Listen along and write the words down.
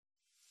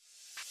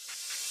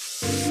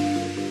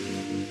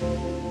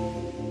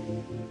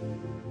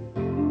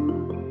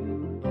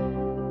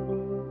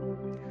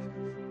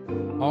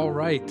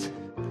right,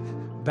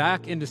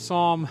 back into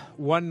Psalm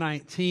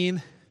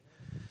 119.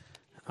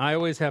 I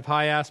always have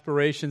high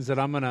aspirations that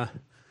I'm going to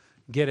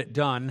get it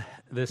done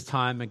this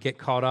time and get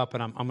caught up,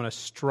 and I'm going to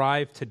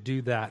strive to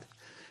do that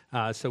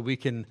so we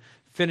can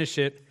finish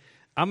it.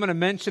 I'm going to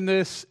mention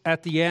this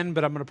at the end,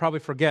 but I'm going to probably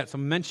forget, so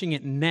I'm mentioning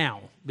it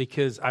now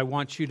because I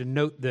want you to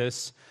note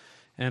this,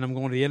 and I'm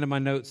going to the end of my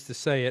notes to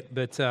say it,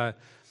 but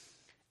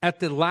at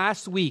the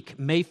last week,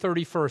 May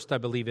 31st, I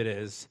believe it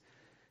is,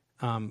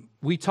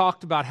 we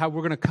talked about how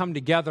we're going to come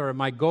together, and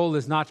my goal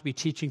is not to be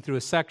teaching through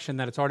a section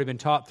that it's already been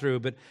taught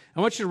through, but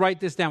I want you to write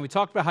this down. We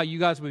talked about how you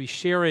guys will be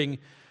sharing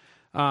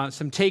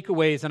some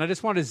takeaways, and I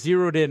just want to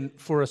zero it in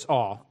for us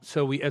all.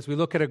 So as we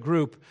look at a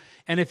group,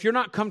 and if you're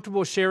not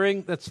comfortable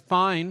sharing, that's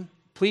fine.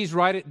 Please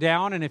write it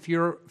down, and if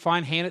you're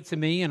fine, hand it to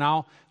me, and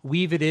I'll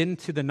weave it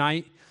into the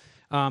night.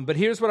 But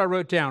here's what I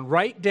wrote down.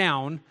 Write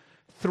down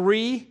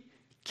 3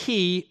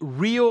 key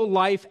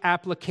real-life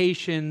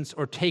applications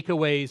or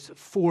takeaways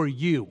for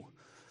you.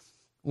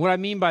 What I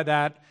mean by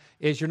that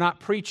is you're not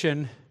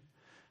preaching,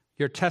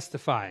 you're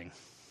testifying.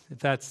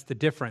 That's the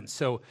difference.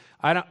 So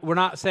we're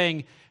not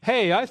saying,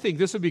 hey, I think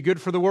this would be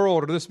good for the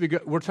world, or this would be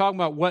good. We're talking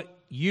about what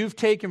you've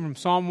taken from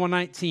Psalm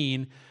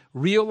 119,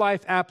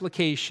 real-life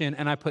application,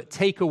 and I put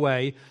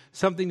takeaway,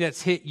 something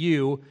that's hit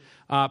you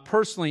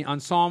personally on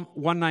Psalm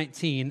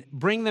 119.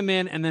 Bring them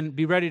in and then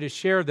be ready to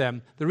share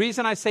them. The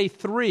reason I say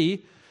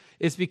 3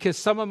 is because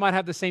someone might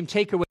have the same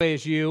takeaway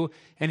as you,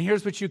 and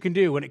here's what you can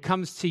do. When it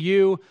comes to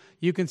you,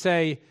 you can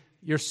say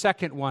your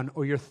second one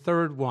or your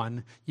third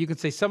one. You can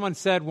say, someone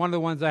said one of the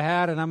ones I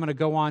had, and I'm going to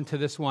go on to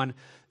this one.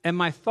 And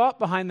my thought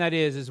behind that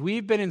is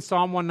we've been in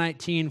Psalm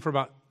 119 for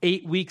about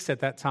 8 weeks at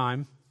that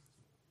time,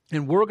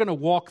 and we're going to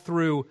walk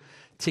through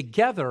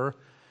together,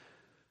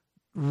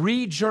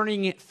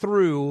 re-journeying it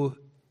through,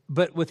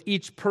 but with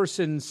each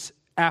person's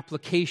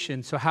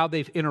application, so how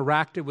they've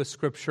interacted with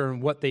Scripture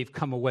and what they've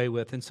come away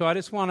with. And so I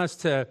just want us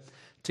to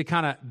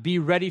kind of be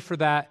ready for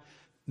that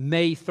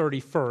May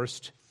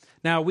 31st.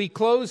 Now, we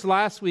closed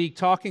last week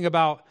talking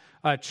about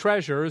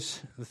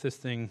treasures. This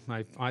thing,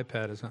 my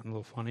iPad is gotten a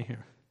little funny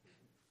here.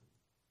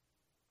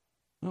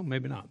 Oh,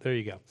 maybe not. There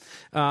you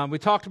go. We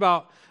talked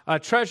about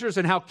treasures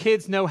and how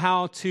kids know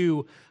how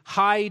to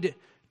hide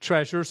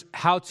treasures,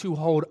 how to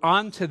hold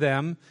on to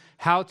them,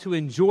 how to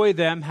enjoy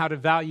them, how to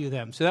value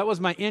them. So that was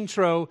my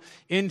intro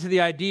into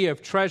the idea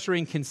of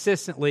treasuring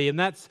consistently. And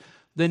that's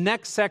the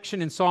next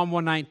section in Psalm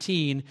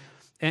 119.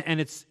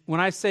 And it's,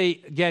 when I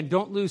say, again,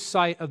 don't lose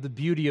sight of the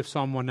beauty of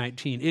Psalm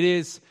 119. It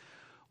is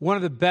one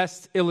of the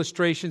best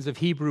illustrations of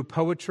Hebrew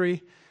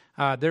poetry.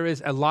 There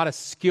is a lot of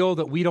skill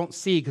that we don't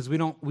see because we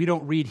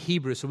don't read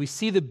Hebrew. So we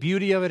see the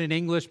beauty of it in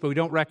English, but we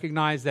don't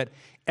recognize that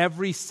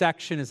every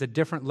section is a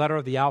different letter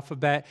of the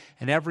alphabet,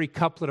 and every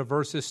couplet of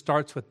verses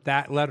starts with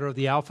that letter of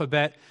the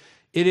alphabet.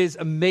 It is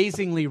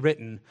amazingly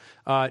written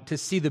to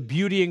see the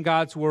beauty in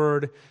God's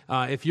Word.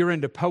 If you're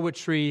into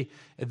poetry,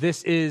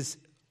 this is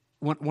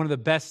one of the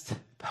best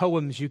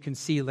poems you can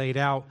see laid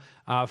out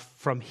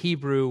from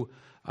Hebrew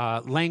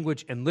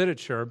language and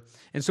literature.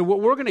 And so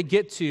what we're going to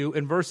get to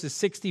in verses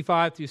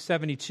 65 through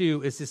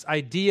 72 is this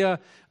idea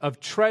of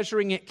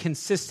treasuring it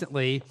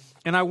consistently.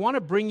 And I want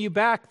to bring you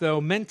back,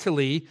 though,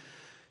 mentally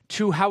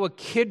to how a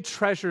kid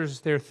treasures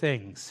their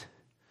things,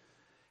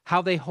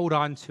 how they hold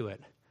on to it,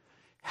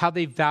 how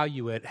they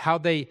value it, how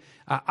they...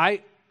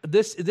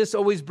 This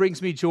always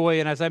brings me joy,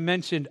 and as I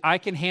mentioned, I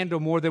can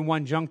handle more than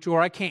one junk drawer.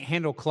 I can't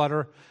handle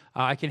clutter.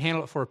 I can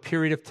handle it for a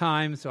period of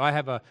time, so I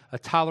have a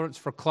tolerance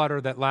for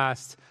clutter that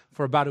lasts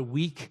for about a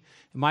week.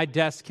 My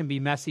desk can be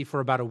messy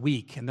for about a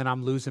week, and then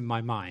I'm losing my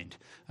mind.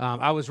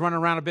 I was running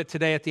around a bit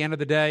today at the end of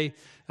the day,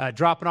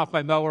 dropping off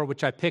my mower,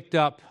 which I picked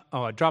up.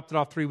 I dropped it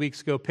off 3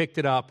 weeks ago, picked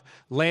it up,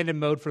 landed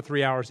mode for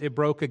 3 hours. It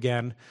broke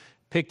again.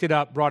 Picked it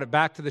up, brought it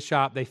back to the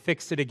shop. They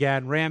fixed it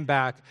again, ran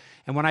back.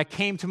 And when I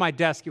came to my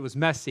desk, it was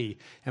messy.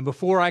 And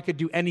before I could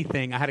do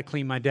anything, I had to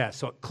clean my desk.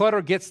 So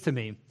clutter gets to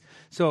me.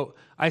 So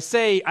I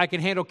say I can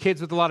handle kids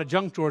with a lot of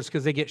junk drawers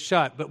because they get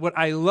shut. But what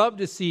I love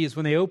to see is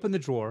when they open the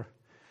drawer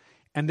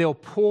and they'll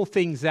pull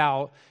things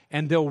out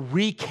and they'll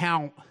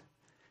recount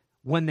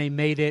when they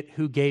made it,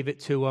 who gave it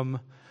to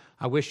them.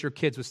 I wish your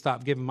kids would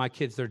stop giving my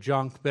kids their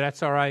junk, but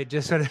that's all right.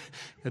 Just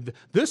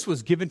this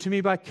was given to me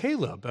by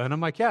Caleb. And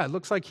I'm like, yeah, it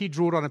looks like he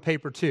drew it on a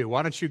paper too.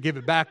 Why don't you give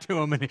it back to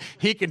him and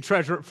he can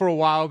treasure it for a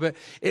while? But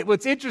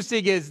what's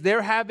interesting is they're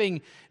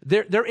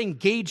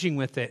engaging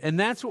with it. And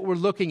that's what we're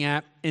looking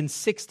at in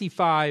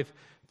 65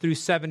 through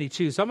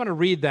 72. So I'm going to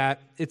read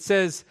that. It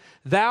says,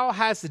 "Thou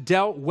hast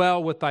dealt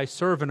well with thy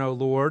servant, O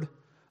Lord,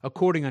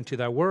 according unto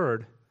thy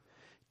word.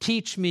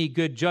 Teach me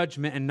good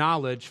judgment and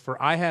knowledge,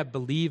 for I have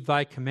believed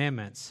thy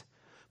commandments.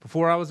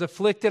 Before I was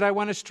afflicted, I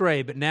went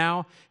astray, but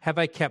now have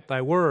I kept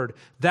thy word.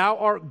 Thou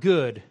art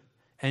good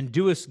and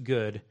doest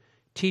good.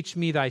 Teach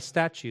me thy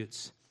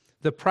statutes.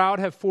 The proud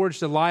have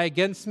forged a lie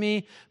against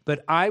me,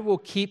 but I will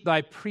keep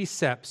thy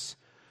precepts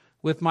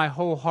with my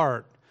whole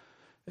heart."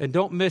 And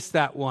don't miss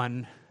that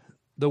one.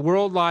 The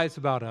world lies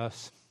about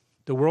us.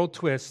 The world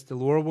twists. The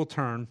world will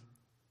turn.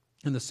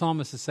 And the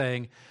psalmist is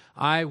saying,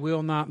 I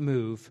will not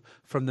move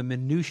from the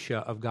minutia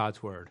of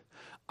God's word.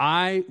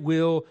 I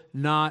will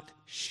not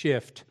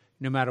shift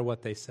no matter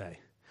what they say.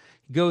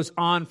 He goes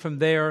on from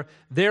there.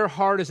 Their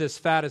heart is as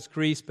fat as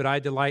grease, but I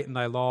delight in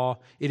thy law.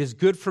 It is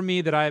good for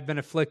me that I have been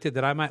afflicted,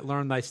 that I might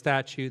learn thy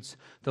statutes.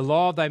 The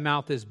law of thy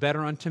mouth is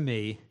better unto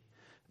me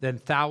than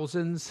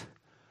thousands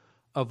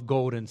of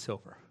gold and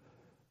silver.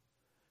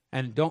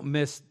 And don't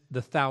miss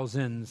the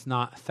thousands,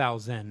 not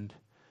thousand.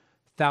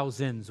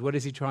 Thousands. What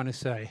is he trying to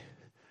say?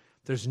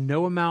 There's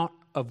no amount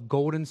of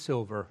gold and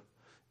silver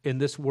in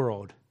this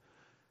world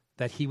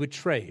that he would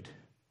trade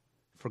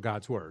for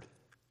God's word.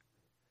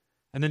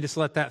 And then just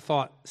let that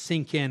thought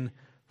sink in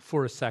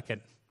for a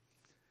second.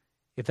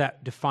 If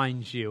that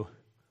defines you,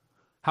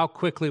 how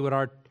quickly would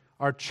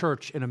our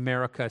church in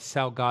America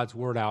sell God's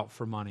word out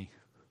for money?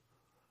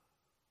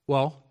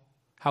 Well,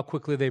 how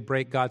quickly they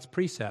break God's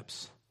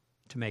precepts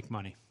to make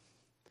money.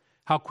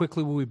 How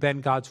quickly will we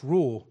bend God's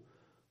rule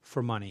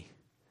for money?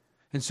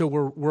 And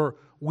so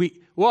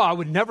I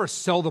would never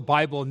sell the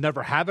Bible and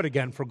never have it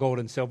again for gold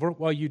and silver.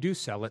 Well, you do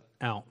sell it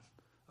out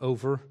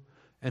over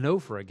and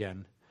over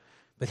again.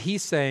 But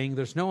he's saying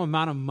there's no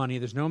amount of money,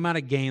 there's no amount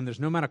of gain, there's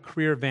no amount of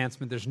career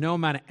advancement, there's no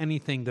amount of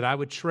anything that I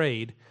would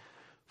trade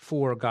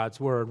for God's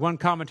word. One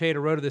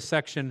commentator wrote of this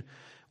section,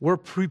 we're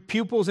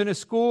pupils in a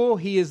school,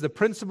 he is the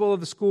principal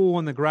of the school,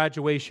 and the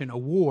graduation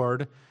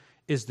award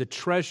is the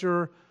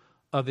treasure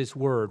of his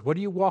word. What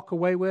do you walk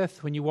away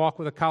with when you walk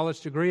with a college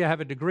degree? I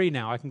have a degree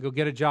now. I can go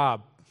get a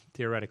job,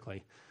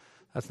 theoretically.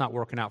 That's not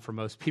working out for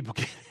most people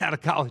getting out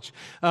of college,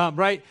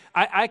 right?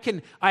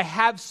 I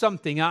have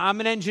something.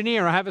 I'm an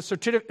engineer. I have a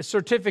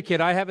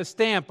certificate. I have a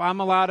stamp. I'm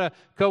allowed to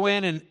go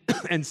in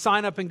and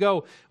sign up and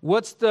go.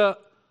 What's the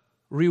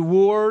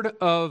reward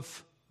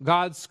of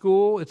God's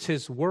school? It's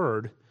his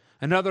word.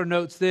 Another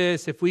notes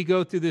this, if we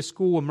go through this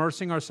school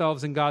immersing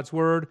ourselves in God's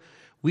word,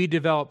 we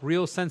develop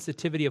real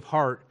sensitivity of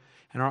heart,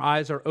 and our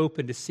eyes are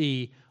open to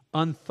see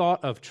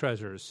unthought of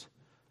treasures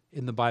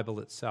in the Bible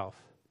itself.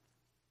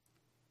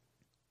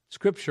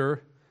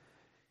 Scripture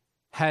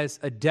has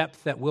a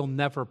depth that we'll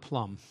never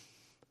plumb.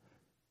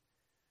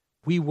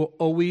 We will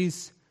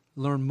always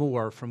learn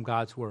more from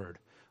God's word.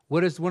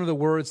 What is one of the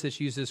words that's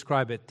used to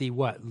describe it? The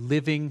what?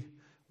 Living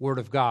word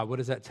of God. What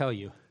does that tell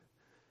you?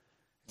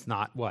 It's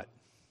not what?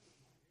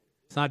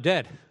 It's not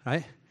dead,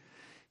 right?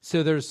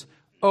 So there's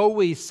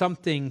always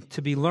something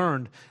to be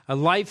learned. A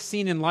life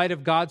seen in light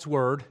of God's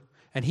word,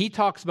 and he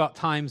talks about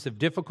times of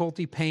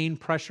difficulty, pain,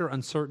 pressure,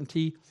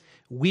 uncertainty,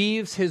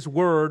 weaves his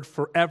word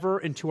forever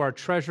into our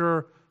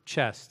treasure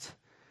chest.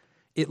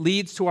 It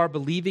leads to our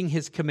believing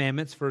his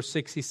commandments, verse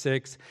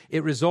 66.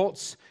 It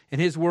results in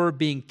his word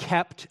being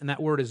kept, and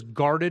that word is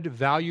guarded,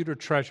 valued, or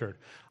treasured.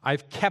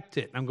 I've kept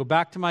it. I'm going to go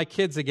back to my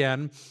kids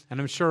again, and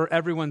I'm sure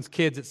everyone's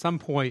kids at some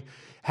point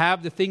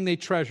have the thing they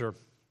treasure.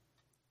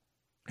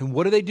 And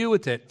what do they do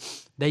with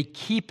it? They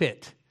keep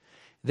it.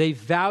 They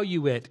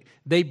value it.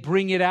 They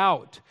bring it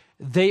out.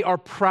 They are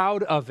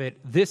proud of it.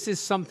 This is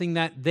something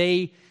that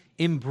they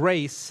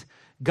embrace.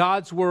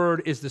 God's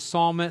word is the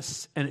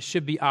psalmist, and it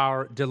should be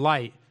our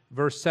delight.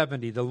 Verse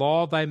 70, the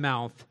law of thy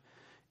mouth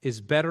is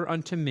better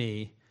unto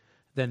me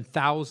than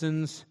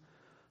thousands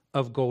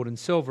of gold and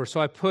silver.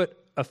 So I put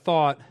a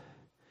thought,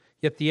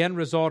 yet the end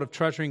result of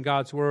treasuring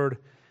God's word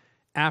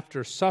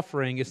after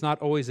suffering is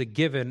not always a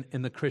given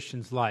in the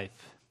Christian's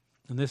life.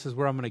 And this is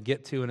where I'm going to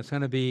get to, and it's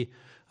going to be,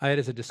 I had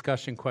as a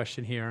discussion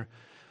question here.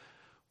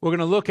 We're going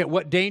to look at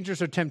what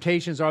dangers or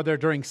temptations are there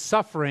during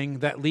suffering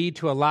that lead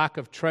to a lack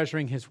of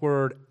treasuring his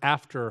word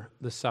after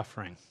the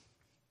suffering.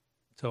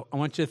 So I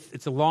want you,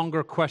 it's a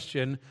longer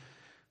question,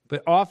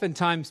 but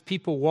oftentimes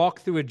people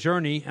walk through a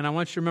journey, and I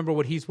want you to remember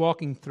what he's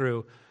walking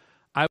through.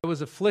 I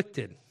was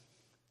afflicted.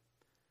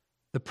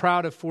 The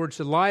proud have forged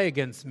a lie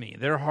against me.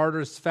 Their heart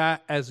is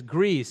fat as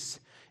grease.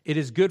 It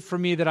is good for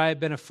me that I have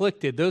been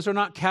afflicted. Those are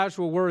not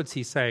casual words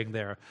he's saying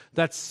there.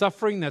 That's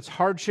suffering, that's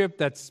hardship,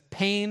 that's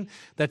pain,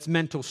 that's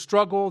mental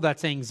struggle,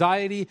 that's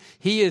anxiety.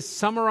 He is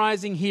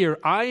summarizing here,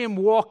 I am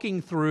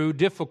walking through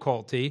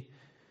difficulty,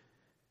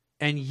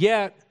 and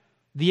yet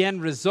the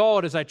end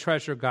result is I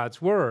treasure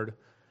God's word.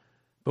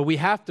 But we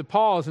have to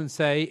pause and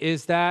say,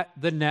 is that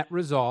the net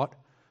result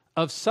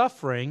of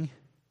suffering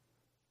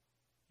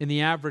in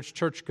the average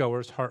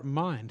churchgoer's heart and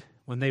mind?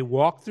 When they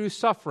walk through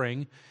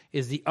suffering,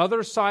 is the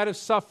other side of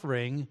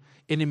suffering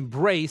an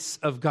embrace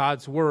of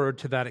God's word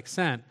to that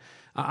extent?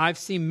 I've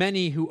seen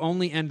many who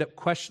only end up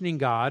questioning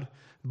God,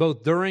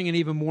 both during and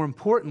even more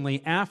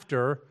importantly,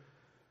 after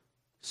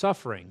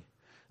suffering.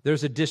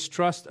 There's a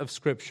distrust of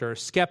Scripture,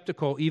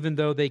 skeptical even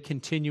though they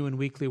continue in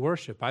weekly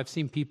worship. I've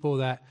seen people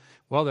that,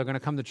 well, they're going to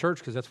come to church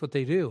because that's what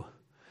they do.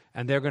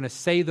 And they're going to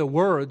say the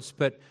words,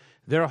 but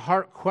their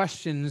heart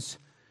questions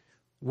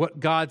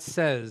what God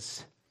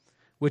says,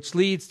 which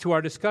leads to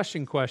our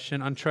discussion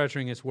question on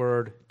treasuring his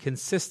word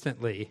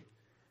consistently,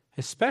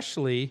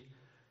 especially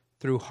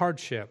through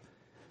hardship.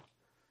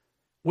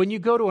 When you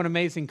go to an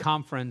amazing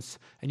conference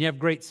and you have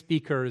great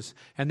speakers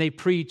and they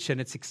preach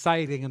and it's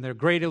exciting and they're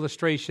great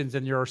illustrations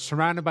and you're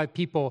surrounded by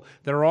people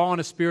that are all on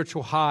a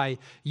spiritual high,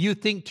 you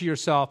think to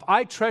yourself,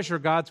 I treasure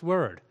God's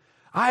word.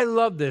 I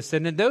love this.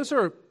 And those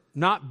are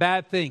not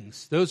bad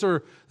things. Those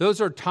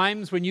are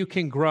times when you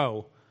can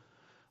grow.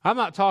 I'm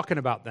not talking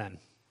about then.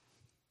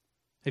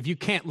 If you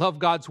can't love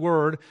God's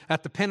word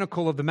at the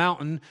pinnacle of the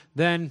mountain,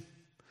 then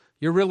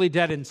you're really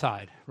dead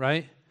inside,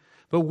 right?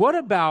 But what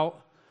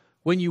about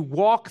when you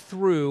walk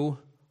through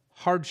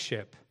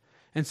hardship?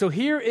 And so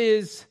here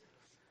is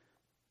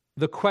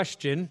the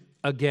question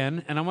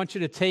again, and I want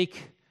you to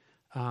take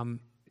 2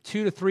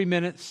 to 3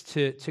 minutes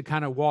to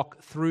kind of walk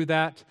through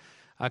that.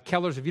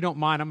 Kellers, if you don't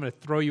mind, I'm going to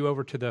throw you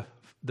over to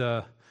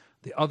the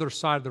other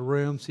side of the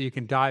room so you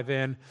can dive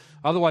in.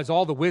 Otherwise,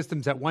 all the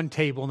wisdom's at one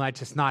table, and that's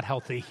just not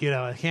healthy.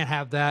 I can't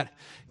have that.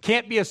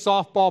 Can't be a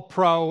softball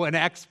pro, an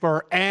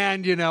expert,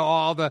 and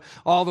all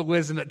the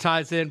wisdom that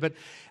ties in. But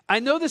I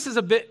know this is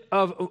a bit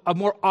of a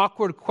more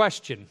awkward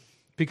question,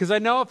 because I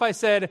know if I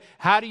said,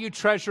 how do you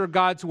treasure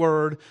God's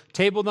word?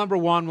 Table number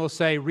 1 will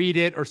say, read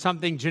it, or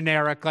something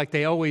generic like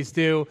they always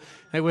do.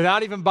 And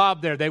without even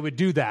Bob there, they would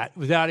do that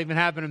without even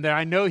having him there.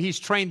 I know he's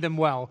trained them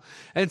well.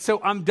 And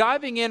so I'm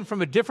diving in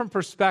from a different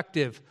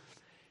perspective.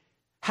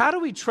 How do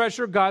we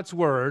treasure God's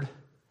word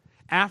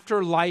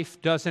after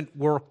life doesn't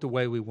work the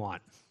way we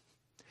want?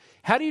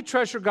 How do you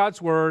treasure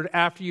God's word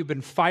after you've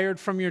been fired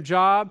from your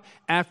job,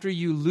 after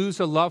you lose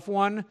a loved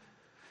one,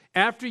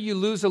 after you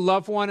lose a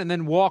loved one and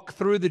then walk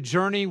through the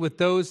journey with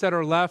those that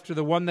are left or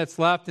the one that's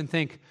left and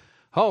think,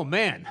 oh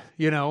man,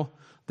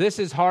 this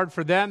is hard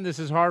for them, this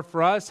is hard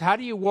for us? How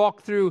do you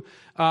walk through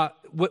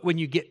when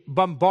you get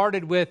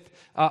bombarded with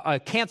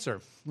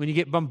cancer, when you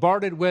get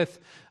bombarded with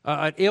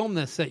an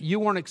illness that you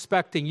weren't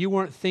expecting, you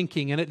weren't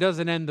thinking, and it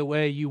doesn't end the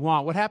way you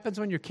want? What happens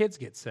when your kids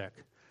get sick?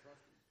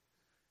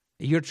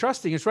 You're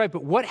trusting, it's right,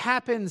 but what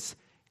happens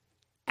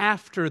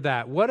after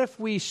that? What if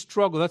we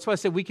struggle? That's why I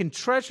said we can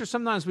treasure.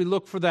 Sometimes we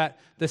look for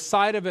the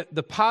side of it,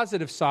 the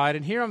positive side.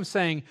 And here I'm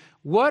saying,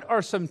 what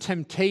are some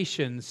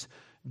temptations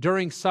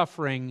during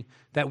suffering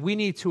that we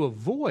need to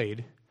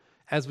avoid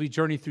as we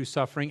journey through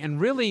suffering? And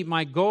really,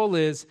 my goal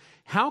is,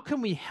 how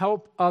can we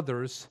help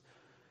others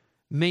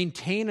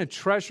maintain a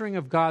treasuring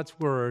of God's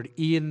word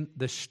in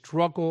the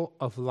struggle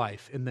of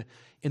life,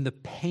 in the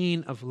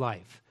pain of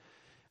life?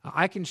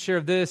 I can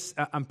share this.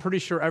 I'm pretty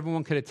sure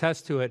everyone could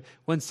attest to it.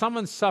 When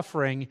someone's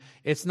suffering,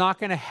 it's not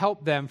going to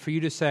help them for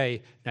you to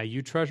say, now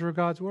you treasure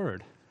God's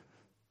word.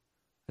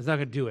 It's not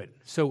going to do it.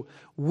 So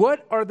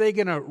what are they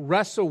going to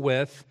wrestle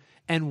with,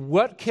 and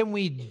what can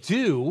we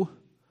do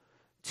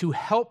to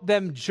help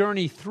them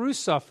journey through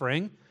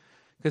suffering?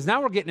 Because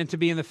now we're getting into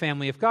being the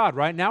family of God,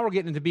 right? Now we're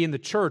getting into being the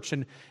church.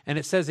 And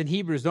it says in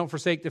Hebrews, don't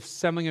forsake the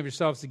assembling of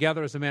yourselves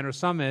together as the manner of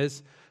some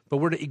is, but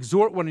we're to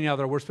exhort one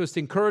another. We're supposed to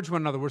encourage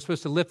one another. We're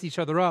supposed to lift each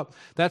other up.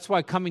 That's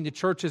why coming to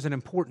church is an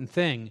important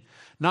thing,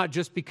 not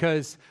just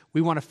because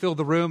we want to fill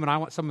the room and I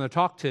want someone to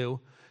talk to.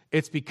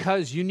 It's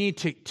because you need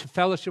to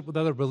fellowship with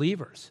other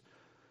believers.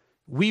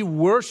 We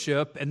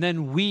worship and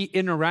then we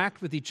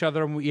interact with each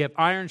other, and we have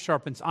iron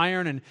sharpens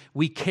iron, and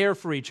we care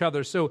for each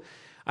other. So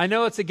I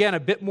know it's, again,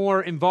 a bit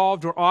more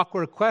involved or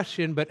awkward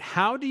question, but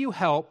how do you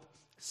help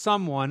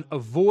someone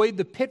avoid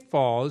the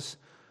pitfalls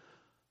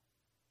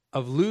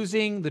of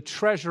losing the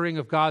treasuring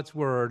of God's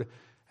word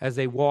as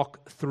they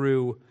walk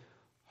through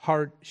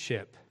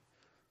hardship?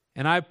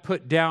 And I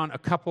put down a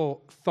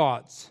couple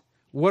thoughts.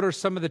 What are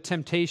some of the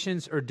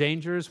temptations or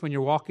dangers when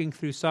you're walking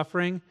through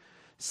suffering?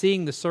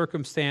 Seeing the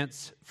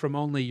circumstance from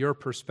only your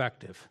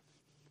perspective.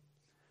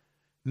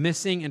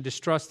 Missing and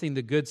distrusting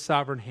the good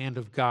sovereign hand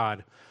of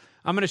God.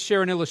 I'm going to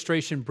share an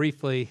illustration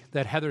briefly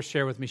that Heather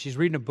shared with me. She's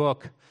reading a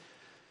book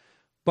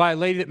by a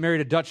lady that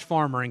married a Dutch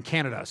farmer in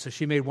Canada, so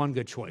she made one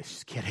good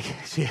choice. Just kidding.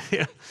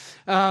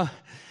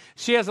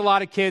 She has a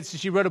lot of kids, so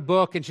she wrote a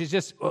book, and she's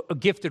just a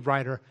gifted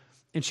writer.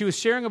 And she was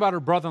sharing about her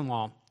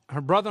brother-in-law.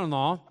 Her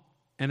brother-in-law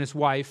and his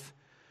wife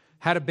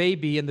had a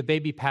baby, and the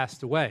baby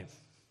passed away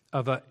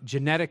of a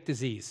genetic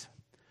disease.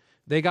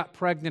 They got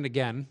pregnant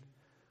again,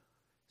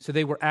 so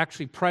they were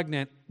actually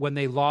pregnant when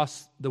they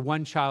lost the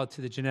one child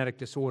to the genetic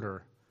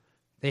disorder.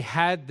 They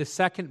had the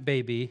second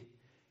baby,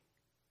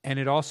 and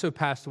it also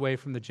passed away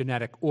from the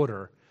genetic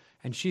order.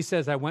 And she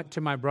says, I went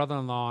to my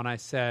brother-in-law and I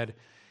said,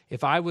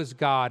 if I was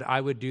God, I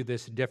would do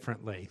this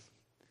differently.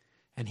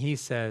 And he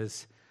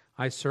says,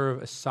 I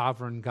serve a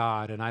sovereign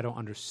God and I don't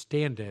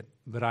understand it,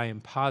 but I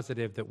am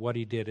positive that what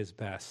he did is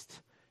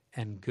best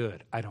and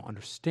good. I don't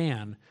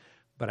understand,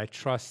 but I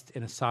trust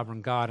in a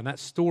sovereign God. And that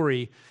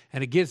story,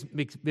 and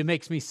it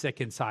makes me sick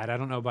inside. I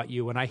don't know about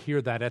you. When I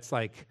hear that, it's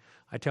like,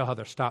 I tell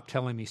Heather, stop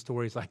telling me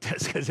stories like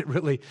this, because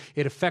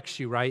it affects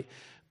you, right?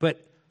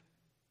 But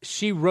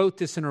she wrote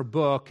this in her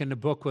book, and the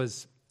book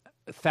was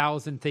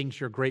 1,000 things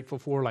you're grateful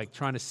for, like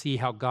trying to see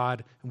how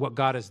God and what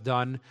God has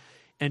done.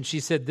 And she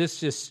said this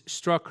just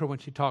struck her when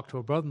she talked to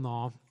her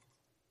brother-in-law,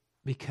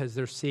 because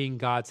they're seeing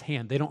God's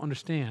hand. They don't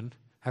understand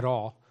at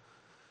all,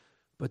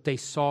 but they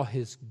saw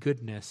his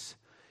goodness.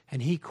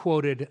 And he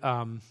quoted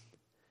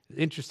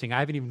Interesting. I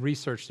haven't even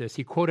researched this.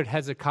 He quoted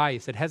Hezekiah. He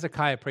said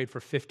Hezekiah prayed for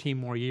 15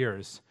 more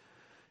years,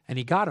 and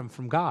he got them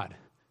from God.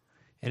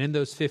 And in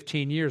those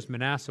 15 years,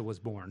 Manasseh was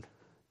born.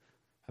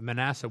 And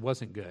Manasseh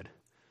wasn't good.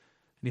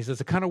 And he says,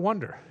 I kind of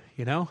wonder,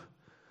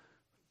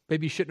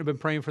 maybe you shouldn't have been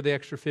praying for the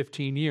extra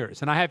 15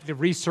 years. And I have to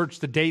research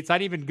the dates. I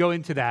didn't even go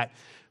into that.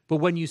 But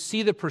when you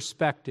see the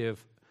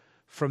perspective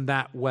from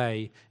that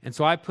way, and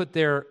so I put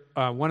there,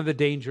 one of the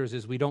dangers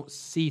is we don't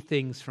see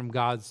things from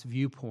God's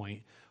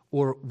viewpoint,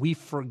 or we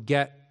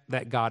forget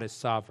that God is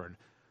sovereign.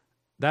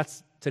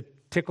 That's to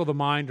tickle the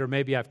mind, or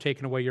maybe I've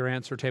taken away your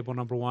answer, table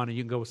number one, and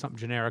you can go with something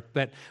generic.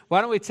 But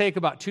why don't we take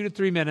about 2 to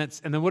 3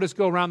 minutes, and then we'll just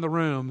go around the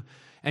room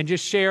and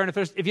just share. And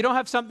if you don't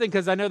have something,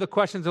 because I know the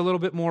question's a little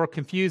bit more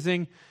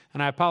confusing,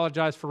 and I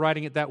apologize for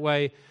writing it that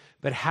way,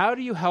 but how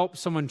do you help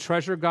someone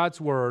treasure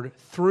God's word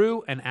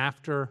through and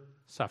after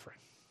suffering?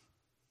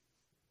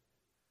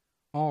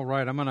 All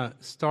right, I'm going to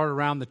start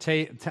around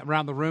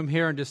the room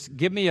here, and just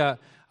give me a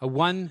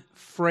one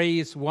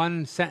phrase,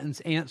 one sentence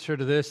answer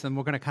to this, and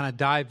we're going to kind of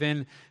dive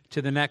in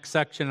to the next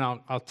section.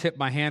 I'll tip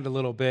my hand a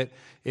little bit.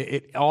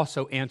 It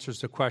also answers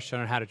the question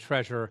on how to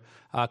treasure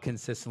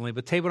consistently.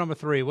 But table number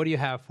 3, what do you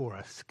have for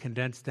us,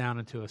 condensed down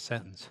into a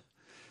sentence?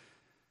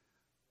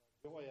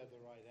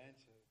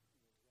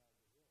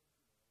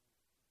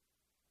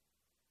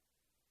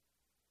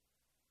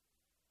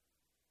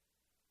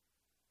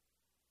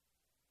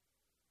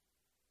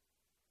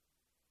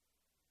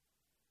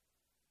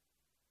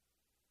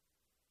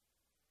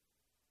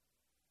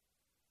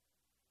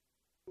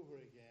 Over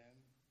again,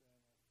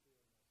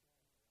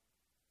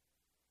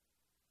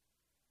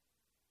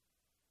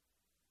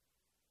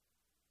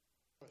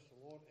 trust the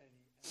Lord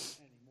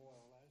any more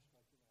or less,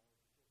 but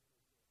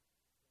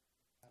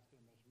after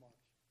him as much.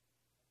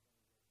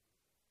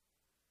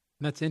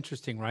 And that's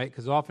interesting, right?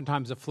 Because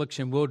oftentimes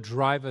affliction will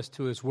drive us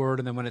to his word,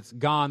 and then when it's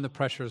gone, the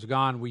pressure is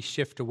gone, we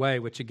shift away,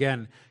 which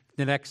again,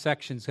 the next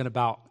section is going to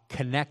about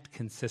connect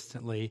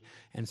consistently,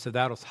 and so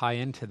that'll tie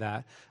into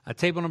that.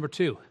 Table number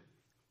 2,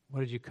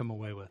 what did you come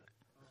away with?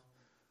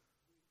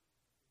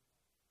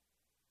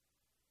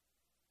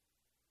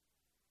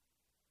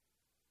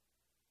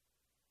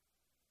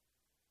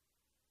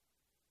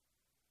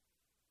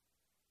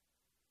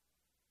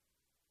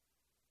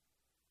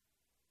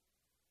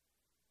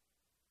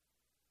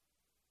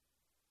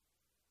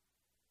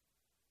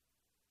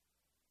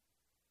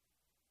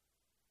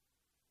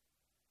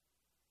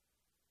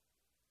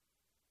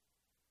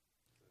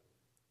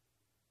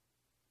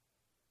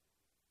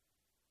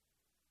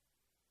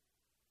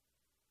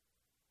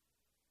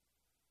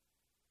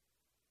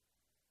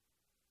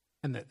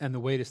 And the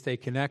way to stay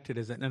connected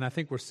is, and I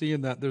think we're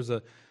seeing that there's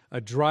a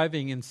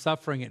driving in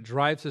suffering. It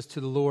drives us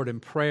to the Lord in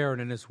prayer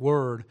and in his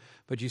word.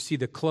 But you see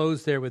the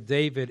close there with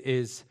David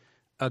is,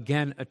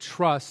 again, a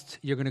trust.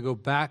 You're going to go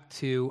back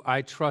to,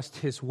 I trust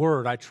his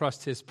word. I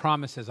trust his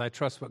promises. I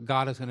trust what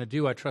God is going to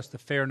do. I trust the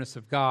fairness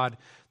of God,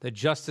 the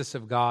justice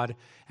of God,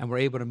 and we're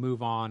able to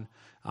move on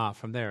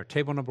from there.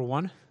 Table number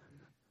 1.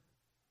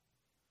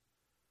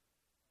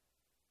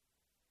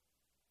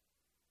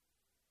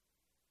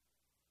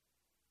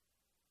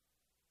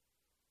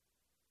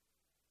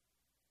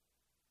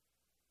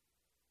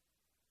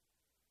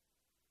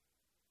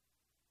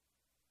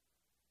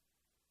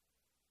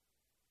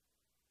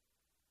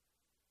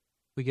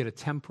 We get a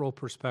temporal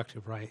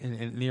perspective, right?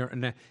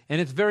 And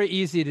it's very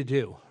easy to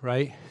do,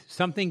 right?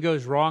 Something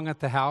goes wrong at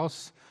the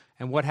house,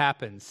 and what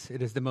happens?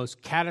 It is the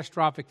most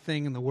catastrophic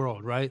thing in the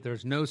world, right?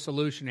 There's no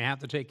solution. You have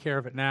to take care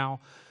of it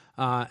now.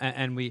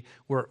 And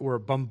we're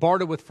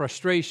bombarded with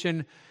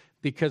frustration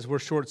because we're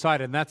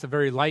short-sighted. And that's a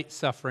very light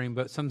suffering,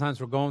 but sometimes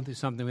we're going through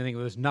something, we think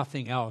there's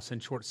nothing else.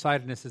 And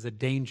short-sightedness is a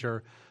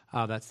danger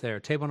that's there.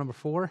 Table number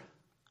 4.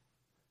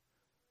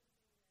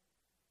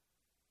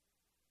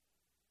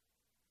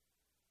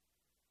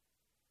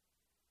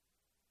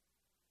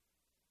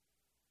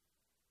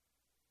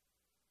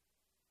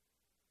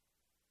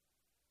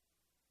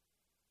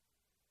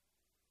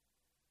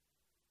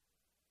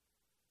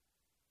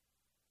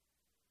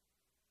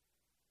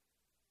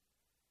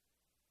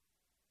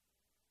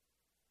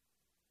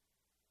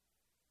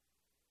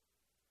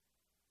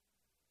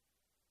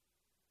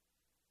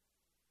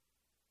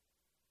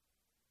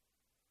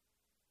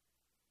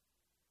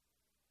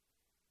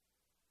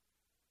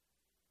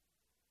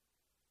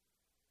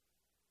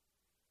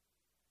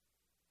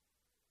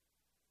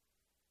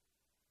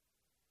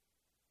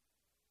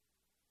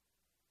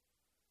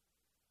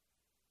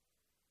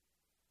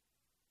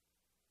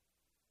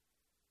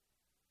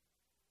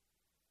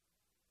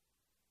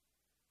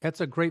 That's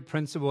a great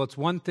principle. It's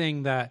one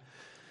thing that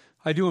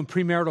I do in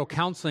premarital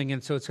counseling,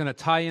 and so it's going to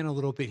tie in a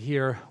little bit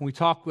here. When we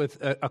talk with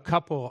a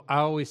couple, I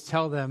always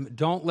tell them,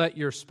 don't let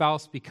your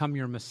spouse become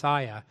your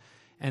Messiah.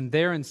 And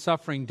they're in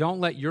suffering,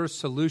 don't let your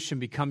solution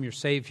become your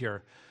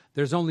Savior.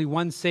 There's only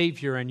one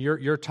Savior, and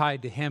you're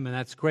tied to him, and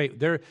that's great.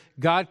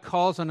 God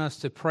calls on us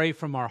to pray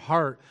from our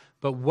heart,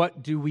 but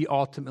what do we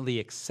ultimately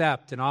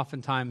accept? And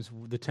oftentimes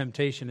the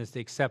temptation is to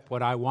accept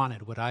what I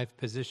wanted, what I've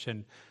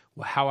positioned,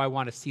 how I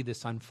want to see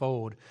this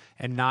unfold,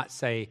 and not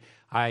say,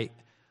 I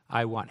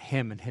I want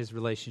him and his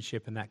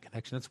relationship and that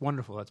connection. That's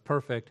wonderful. That's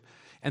perfect.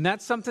 And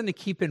that's something to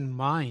keep in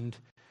mind.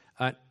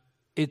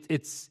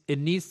 It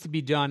needs to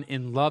be done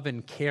in love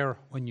and care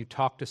when you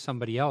talk to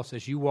somebody else.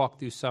 As you walk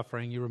through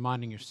suffering, you're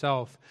reminding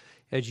yourself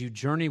as you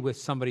journey with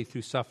somebody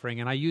through suffering.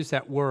 And I use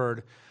that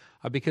word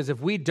because if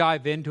we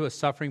dive into a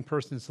suffering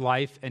person's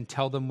life and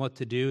tell them what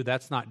to do,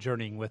 that's not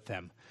journeying with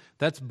them.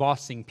 That's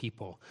bossing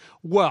people.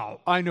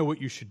 Well, I know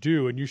what you should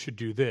do, and you should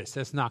do this.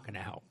 That's not going to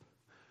help.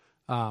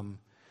 And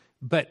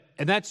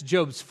that's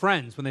Job's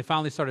friends. When they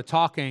finally started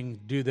talking,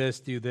 do this,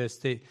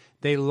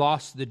 they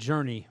lost the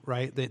journey,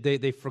 right?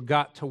 They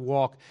forgot to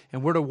walk.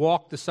 And we're to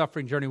walk the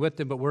suffering journey with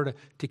them, but we're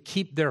to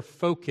keep their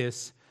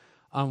focus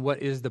on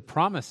what is the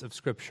promise of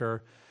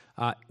Scripture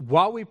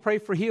while we pray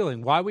for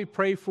healing, while we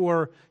pray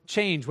for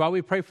change, while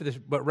we pray for this,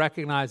 but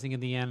recognizing in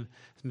the end,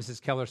 as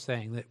Mrs. Keller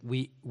saying, that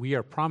we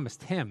are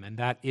promised him, and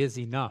that is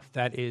enough.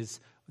 That is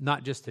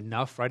not just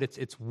enough, right?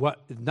 It's what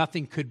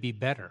nothing could be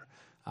better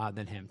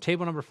than him.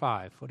 Table number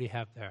 5. What do you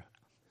have there?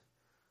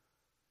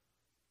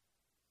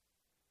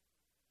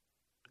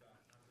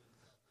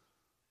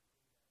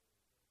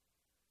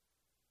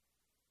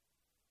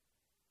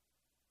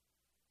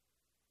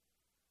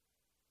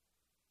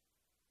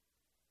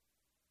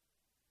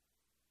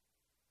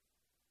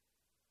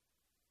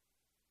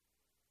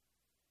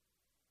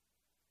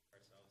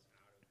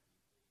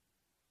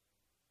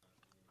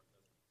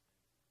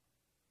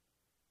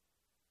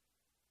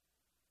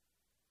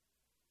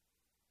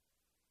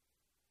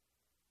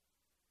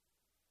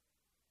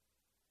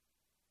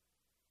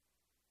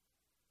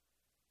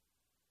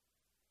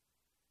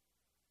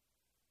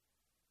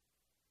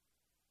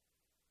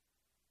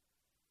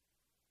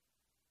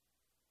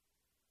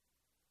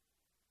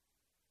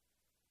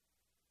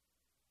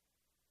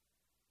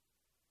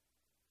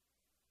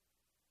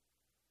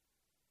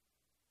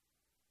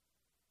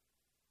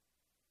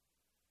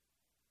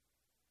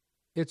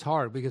 It's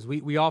hard because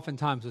we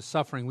oftentimes, with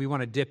suffering, we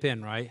want to dip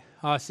in, right?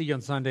 I'll see you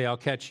on Sunday, I'll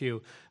catch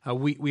you.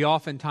 We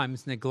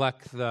oftentimes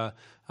neglect the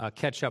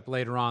catch up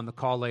later on, the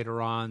call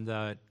later on,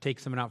 the take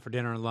someone out for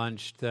dinner and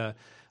lunch.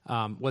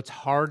 What's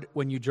hard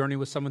when you journey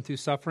with someone through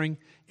suffering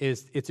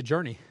is it's a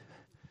journey.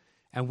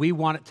 And we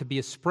want it to be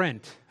a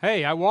sprint.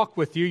 Hey, I walk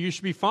with you, you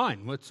should be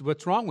fine.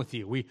 What's wrong with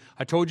you?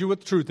 I told you what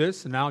the truth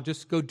is, and now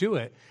just go do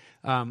it.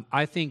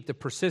 I think the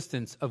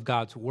persistence of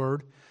God's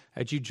word,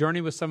 as you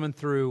journey with someone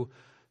through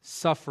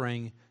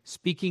suffering,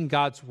 speaking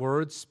God's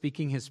words,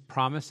 speaking his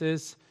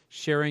promises,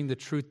 sharing the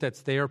truth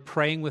that's there,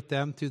 praying with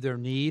them through their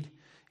need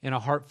in a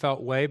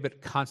heartfelt way,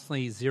 but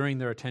constantly zeroing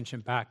their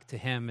attention back to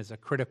him is a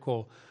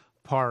critical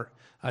part.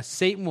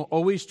 Satan will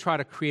always try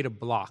to create a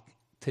block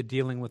to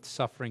dealing with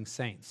suffering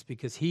saints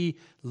because he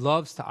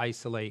loves to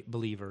isolate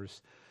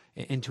believers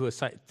into a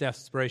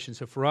desperation.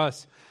 So for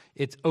us,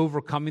 it's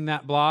overcoming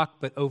that block,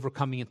 but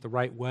overcoming it the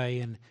right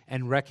way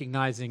and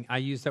recognizing, I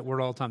use that word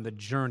all the time, the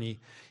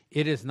journey.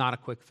 It is not a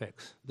quick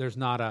fix. There's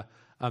not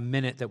a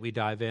minute that we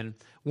dive in.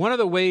 One of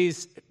the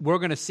ways we're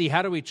going to see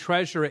how do we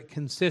treasure it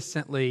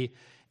consistently,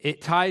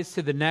 it ties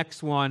to the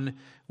next one,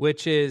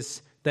 which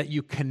is that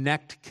you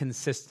connect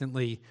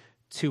consistently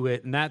to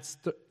it. And that's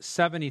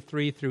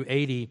 73 through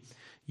 80.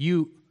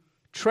 You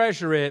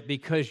treasure it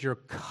because you're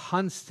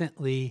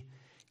constantly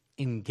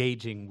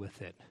engaging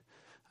with it.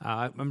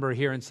 I remember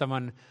hearing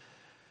someone,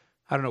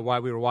 I don't know why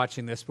we were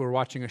watching this, but we were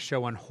watching a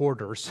show on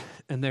hoarders,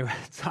 and they were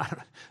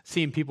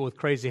seeing people with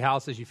crazy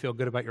houses. You feel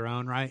good about your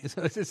own, right?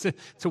 So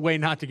it's a way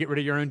not to get rid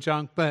of your own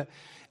junk. But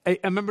I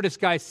remember this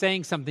guy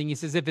saying something. He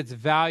says, if it's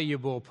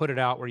valuable, put it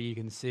out where you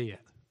can see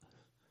it.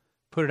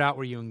 Put it out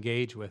where you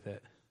engage with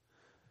it.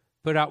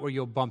 Put it out where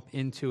you'll bump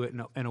into it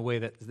in a way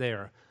that's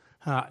there.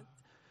 I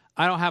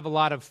don't have a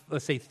lot of,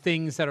 let's say,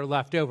 things that are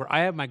left over.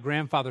 I have my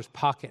grandfather's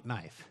pocket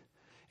knife.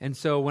 And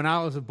so when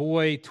I was a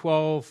boy,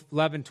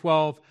 11,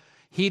 12,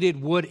 he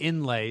did wood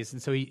inlays.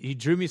 And so he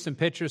drew me some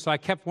pictures. So I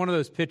kept one of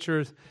those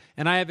pictures,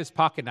 and I have his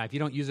pocket knife. You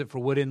don't use it for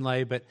wood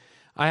inlay, but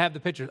I have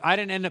the pictures. I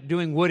didn't end up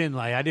doing wood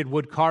inlay. I did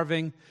wood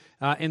carving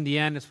in the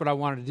end. That's what I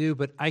wanted to do.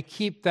 But I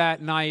keep that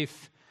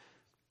knife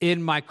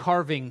in my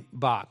carving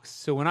box.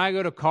 So when I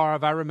go to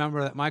carve, I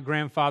remember that my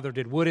grandfather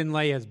did wood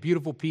inlay, has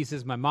beautiful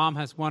pieces. My mom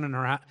has one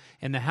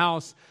in the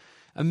house.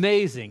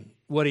 Amazing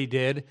what he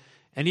did.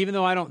 And even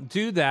though I don't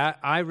do that,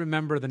 I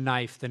remember the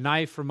knife. The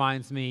knife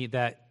reminds me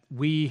that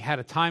we had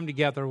a time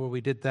together where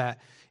we did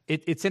that.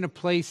 It's in a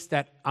place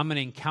that I'm going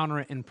to encounter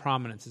it in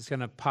prominence. It's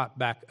going to pop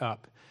back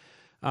up.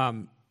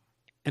 And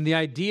the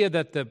idea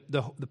that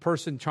the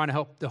person trying to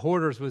help the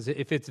hoarders was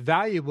if it's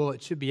valuable,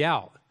 it should be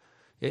out.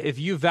 If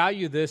you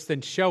value this, then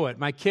show it.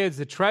 My kids,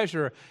 the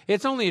treasure,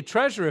 it's only a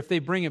treasure if they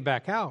bring it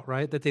back out,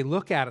 right? That they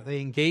look at it,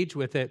 they engage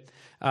with it,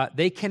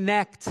 they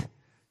connect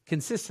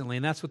consistently.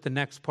 And that's what the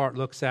next part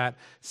looks at.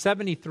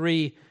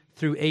 73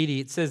 through 80,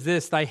 it says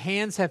this, thy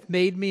hands have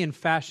made me and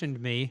fashioned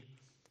me.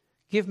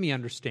 Give me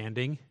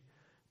understanding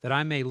that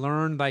I may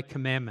learn thy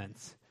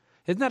commandments.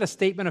 Isn't that a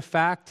statement of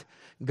fact?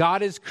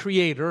 God is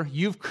creator.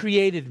 You've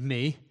created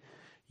me.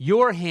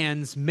 Your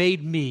hands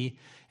made me.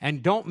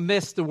 And don't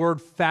miss the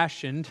word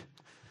fashioned.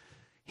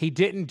 He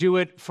didn't do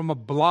it from a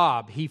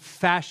blob. He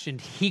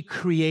fashioned, he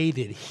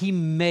created, he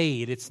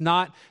made. It's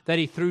not that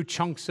he threw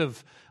chunks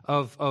of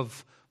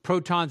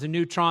protons and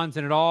neutrons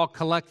and it all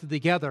collected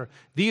together.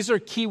 These are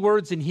key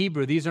words in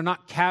Hebrew. These are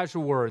not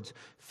casual words.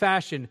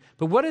 Fashion.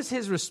 But what is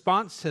his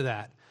response to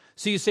that?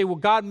 So you say, well,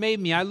 God made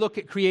me. I look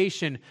at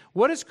creation.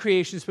 What is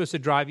creation supposed to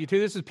drive you to?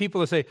 This is people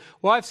that say,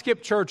 well, I've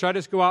skipped church. I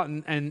just go out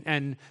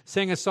and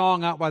sing a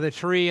song out by the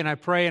tree and I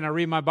pray and I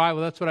read my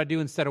Bible. That's what I do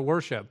instead of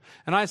worship.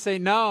 And I say,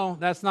 no,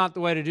 that's not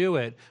the way to do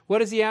it. What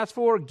does he ask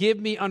for? Give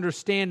me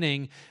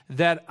understanding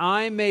that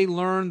I may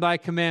learn thy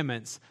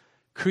commandments.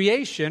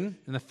 Creation,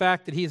 and the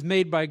fact that he is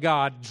made by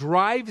God,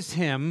 drives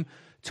him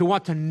to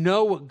want to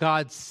know what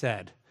God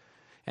said.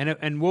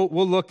 And we'll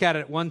look at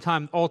it one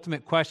time.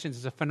 Ultimate Questions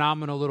is a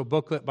phenomenal little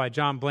booklet by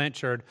John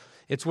Blanchard.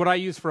 It's what I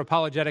use for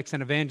apologetics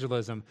and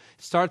evangelism.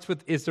 It starts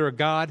with, is there a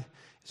God?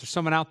 Is there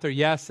someone out there?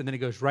 Yes. And then it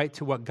goes right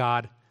to what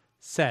God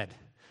said,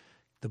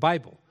 the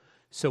Bible.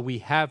 So we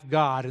have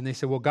God, and they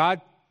say, well,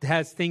 God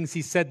has things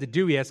he said to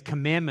do. He has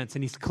commandments,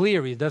 and he's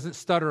clear. He doesn't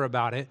stutter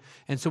about it.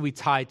 And so we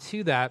tie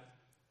to that.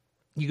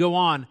 You go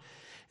on.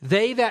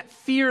 They that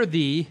fear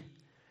thee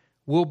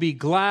will be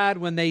glad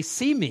when they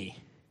see me,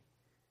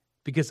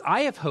 because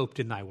I have hoped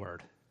in thy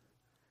word.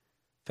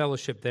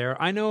 Fellowship there.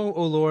 I know,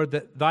 O Lord,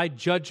 that thy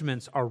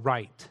judgments are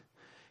right,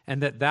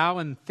 and that thou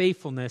in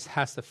faithfulness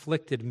hast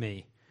afflicted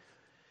me.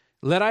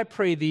 Let, I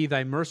pray thee,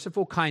 thy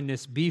merciful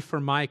kindness be for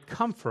my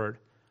comfort,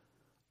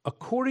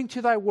 according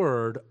to thy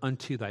word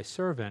unto thy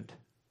servant.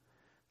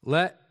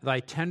 Let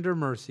thy tender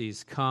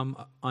mercies come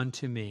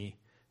unto me,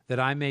 that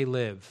I may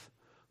live,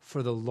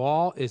 for the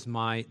law is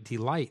my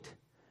delight.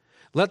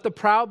 Let the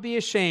proud be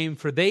ashamed,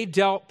 for they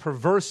dealt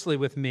perversely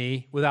with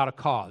me without a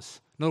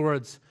cause. In other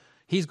words,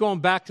 he's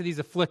going back to these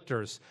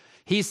afflictors.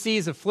 He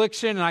sees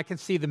affliction, and I can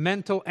see the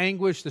mental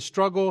anguish, the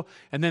struggle,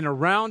 and then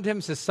around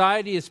him,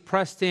 society is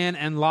pressed in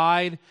and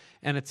lied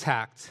and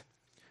attacked.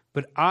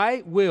 But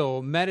I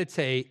will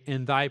meditate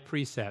in thy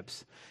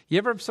precepts. You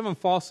ever have someone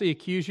falsely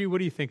accuse you? What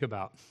do you think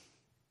about?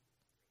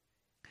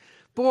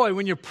 Boy,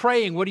 when you're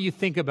praying, what do you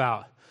think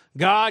about?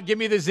 God, give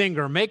me the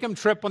zinger. Make them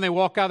trip when they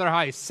walk out of their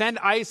house. Send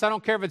ice. I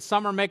don't care if it's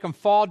summer. Make them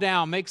fall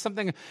down. Make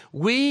something.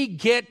 We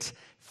get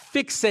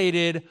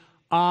fixated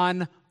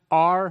on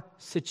our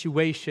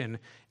situation.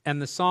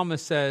 And the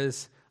psalmist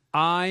says,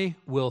 I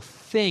will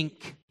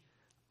think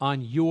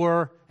on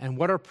your, and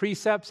what are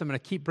precepts? I'm going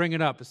to keep bringing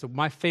it up. It's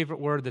my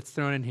favorite word that's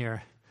thrown in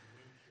here.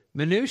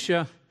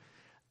 Minutia.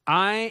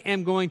 I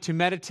am going to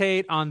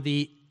meditate on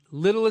the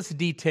littlest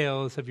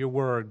details of your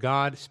word.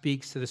 God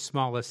speaks to the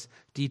smallest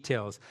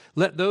details.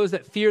 Let those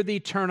that fear thee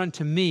turn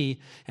unto me,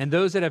 and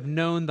those that have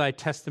known thy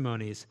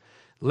testimonies.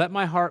 Let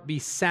my heart be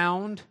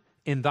sound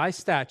in thy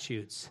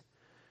statutes,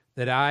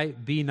 that I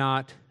be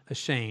not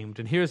ashamed.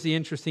 And here's the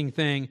interesting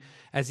thing.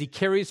 As he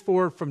carries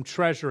forward from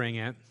treasuring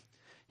it,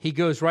 he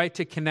goes right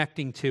to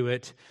connecting to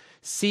it,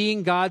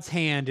 seeing God's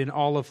hand in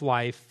all of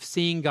life,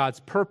 seeing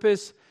God's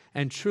purpose,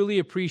 and truly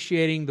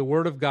appreciating the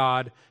word of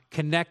God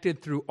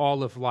connected through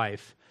all of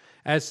life.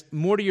 As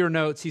more to your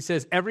notes, he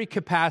says, every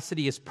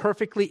capacity is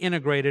perfectly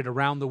integrated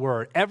around the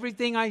word.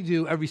 Everything I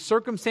do, every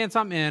circumstance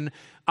I'm in,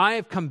 I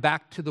have come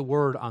back to the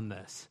word on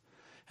this.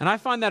 And I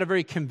find that a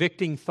very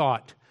convicting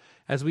thought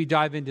as we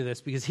dive into this,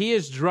 because he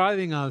is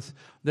driving us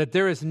that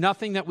there is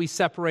nothing that we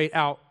separate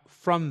out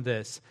from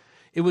this.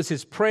 It was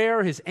his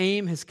prayer, his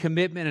aim, his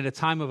commitment at a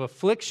time of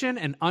affliction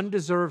and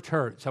undeserved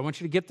hurt. So I want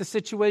you to get the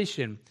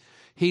situation.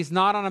 He's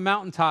not on a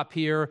mountaintop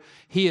here.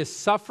 He is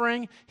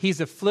suffering. He's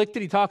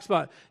afflicted. He talks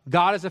about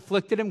God has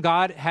afflicted him.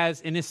 God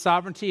has, in his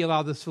sovereignty,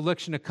 allowed this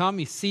affliction to come.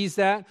 He sees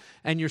that,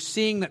 and you're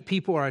seeing that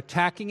people are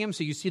attacking him.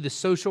 So you see the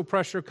social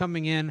pressure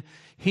coming in.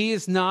 He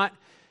is not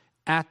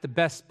at the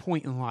best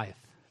point in life.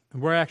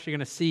 And we're actually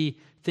going to see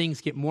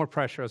things get more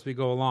pressure as we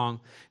go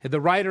along.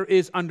 The writer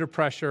is under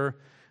pressure,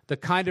 the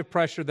kind of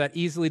pressure that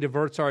easily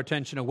diverts our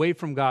attention away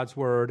from God's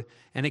word,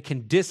 and it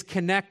can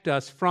disconnect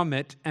us from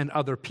it and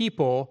other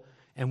people.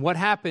 And what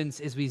happens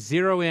is we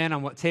zero in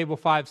on what Table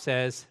 5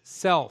 says,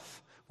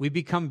 self. We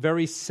become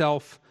very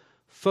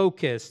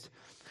self-focused.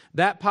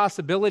 That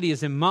possibility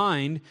is in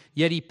mind,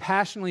 yet he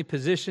passionately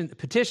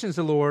petitions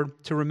the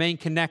Lord to remain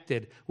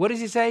connected. What does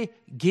he say?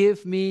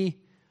 Give me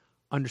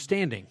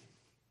understanding.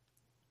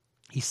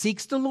 He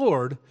seeks the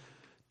Lord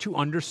to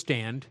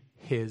understand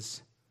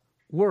his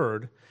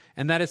word,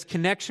 and that his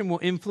connection will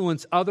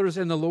influence others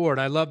in the Lord.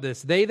 I love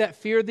this. They that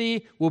fear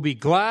thee will be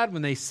glad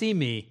when they see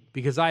me,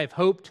 because I have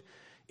hoped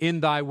in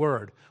thy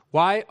word.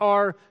 Why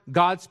are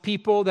God's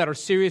people that are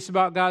serious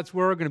about God's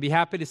word going to be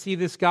happy to see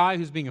this guy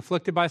who's being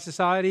afflicted by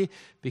society?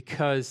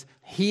 Because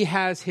he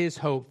has his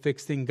hope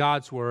fixed in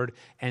God's word,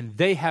 and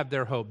they have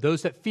their hope.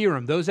 Those that fear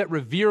him, those that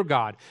revere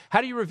God.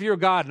 How do you revere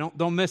God?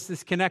 Don't miss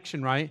this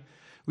connection, right?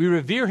 We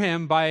revere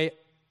him by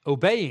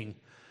obeying,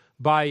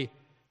 by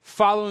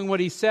following what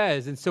he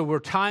says. And so we're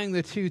tying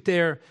the two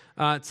there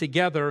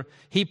together.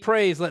 He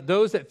prays, let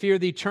those that fear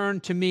thee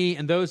turn to me,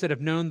 and those that have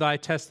known thy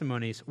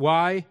testimonies.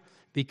 Why?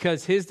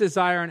 Because his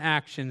desire and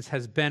actions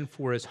has been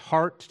for his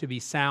heart to be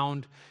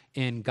sound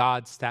in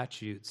God's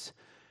statutes.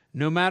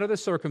 No matter the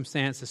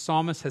circumstance, the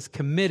psalmist has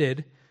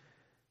committed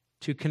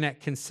to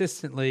connect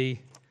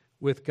consistently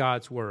with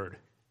God's word.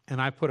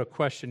 And I put a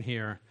question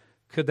here.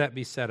 Could that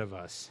be said of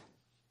us?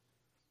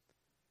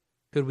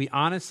 Could we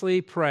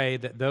honestly pray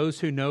that those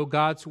who know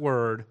God's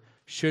word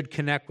should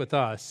connect with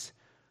us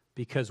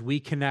because we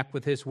connect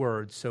with his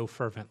word so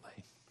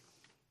fervently?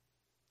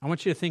 I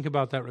want you to think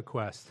about that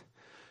request.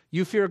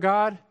 You fear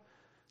God?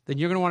 Then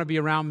you're going to want to be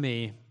around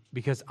me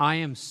because I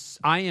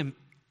am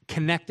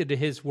connected to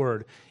his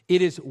word.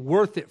 It is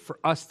worth it for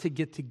us to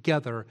get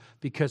together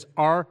because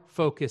our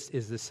focus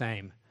is the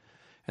same.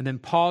 And then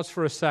pause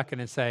for a second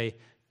and say,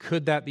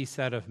 could that be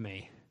said of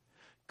me?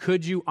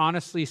 Could you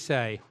honestly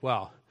say,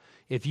 well,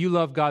 if you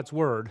love God's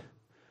word,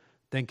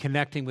 then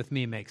connecting with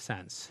me makes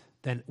sense.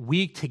 Then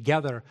we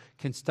together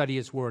can study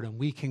his word and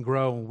we can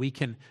grow and we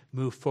can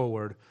move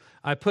forward.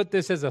 I put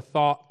this as a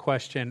thought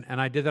question,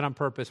 and I did that on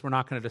purpose. We're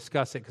not going to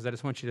discuss it because I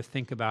just want you to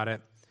think about it.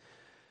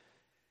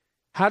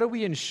 How do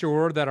we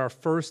ensure that our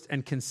first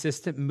and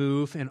consistent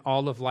move in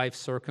all of life's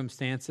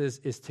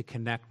circumstances is to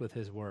connect with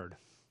his word?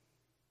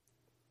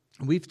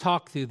 We've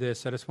talked through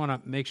this. I just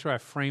want to make sure I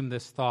frame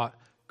this thought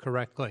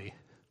correctly.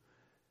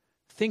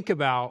 Think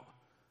about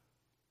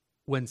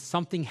when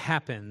something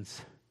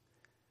happens,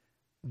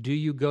 do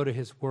you go to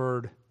his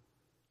word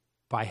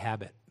by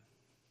habit?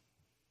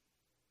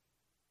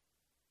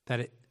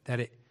 That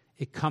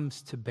it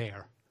comes to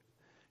bear.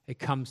 It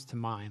comes to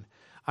mind.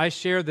 I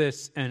share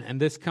this,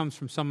 and this comes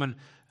from someone,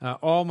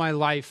 all my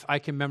life I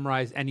can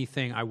memorize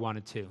anything I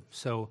wanted to.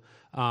 So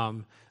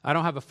I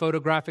don't have a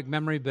photographic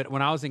memory, but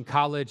when I was in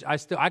college, I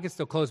can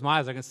still close my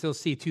eyes. I can still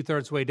see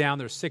 2/3 way down.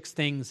 There's 6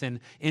 things in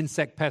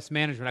insect pest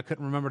management I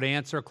couldn't remember to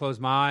answer. Close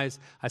my eyes.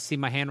 I see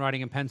my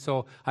handwriting in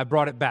pencil. I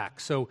brought it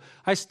back. So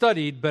I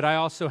studied, but I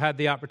also had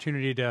the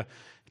opportunity to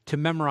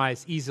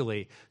memorize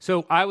easily.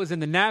 So I was in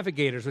the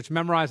Navigators, which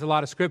memorize a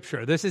lot of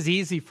scripture. This is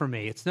easy for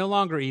me. It's no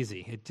longer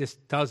easy. It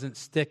just doesn't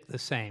stick the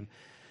same.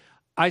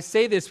 I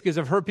say this because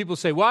I've heard people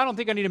say, well, I don't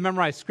think I need to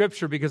memorize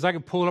scripture because I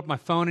can pull it up my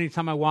phone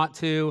anytime I want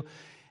to.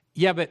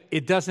 Yeah, but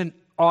it doesn't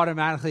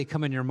automatically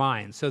come in your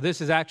mind. So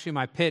this is actually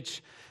my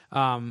pitch.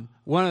 One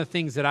of the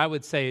things that I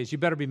would say is you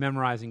better be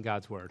memorizing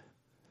God's word.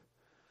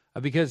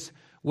 Because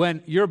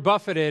when you're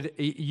buffeted,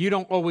 you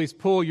don't always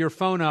pull your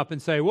phone up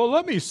and say, well,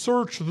 let me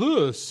search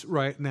this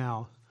right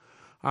now.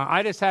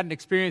 I just had an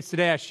experience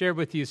today I shared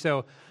with you.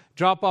 So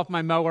drop off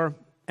my mower,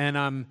 and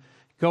I'm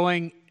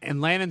going,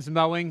 and Lannon's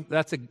mowing.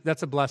 That's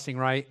a blessing,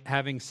 right?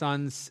 Having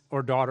sons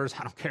or daughters.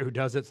 I don't care who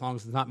does it as long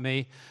as it's not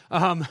me.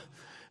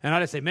 And I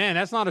just say, man,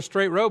 that's not a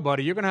straight row,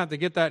 buddy. You're going to have to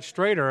get that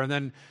straighter. And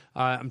then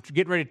I'm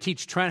getting ready to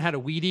teach Trent how to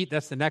weed eat.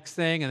 That's the next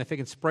thing. And if he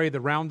can spray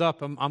the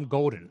Roundup, I'm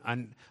golden.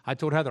 And I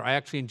told Heather, I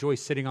actually enjoy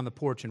sitting on the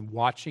porch and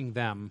watching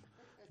them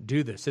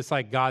do this. It's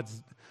like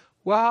God's,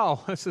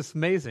 wow, this is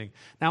amazing.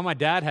 Now, my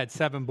dad had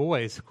 7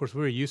 boys. Of course, we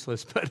were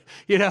useless. But,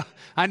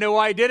 I know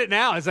why he did it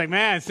now. It's like,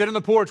 man, sit on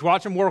the porch,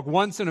 watch them work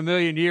once in a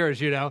million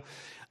years,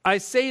 I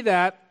say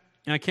that,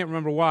 and I can't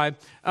remember why,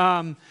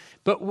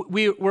 but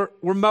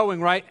we're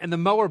mowing, right? And the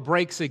mower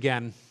breaks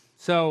again.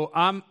 So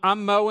I'm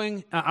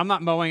mowing. I'm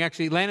not mowing,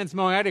 actually. Lannon's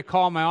mowing. I had to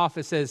call my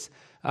office. Says,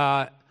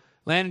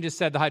 Lannon just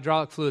said the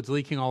hydraulic fluid's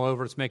leaking all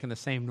over. It's making the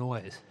same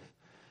noise.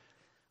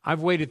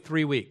 I've waited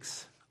 3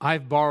 weeks.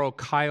 I've borrowed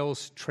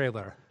Kyle's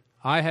trailer.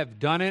 I have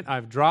done it.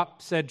 I've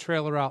dropped said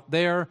trailer out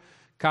there.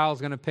 Kyle's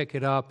going to pick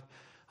it up.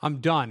 I'm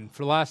done.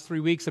 For the last 3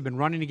 weeks, I've been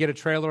running to get a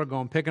trailer,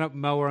 picking up a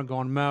mower and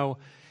going mow.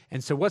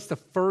 And so what's the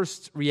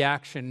first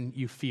reaction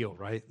you feel,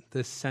 right?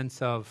 This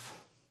sense of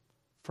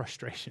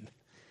frustration.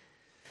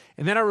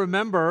 And then I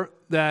remember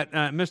that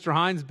Mr.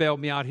 Hines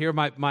bailed me out here.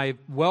 My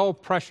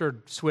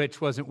well-pressured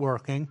switch wasn't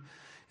working.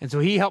 And so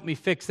he helped me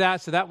fix that.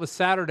 So that was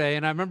Saturday.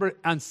 And I remember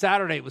on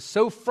Saturday, it was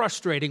so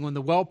frustrating when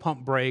the well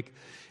pump break.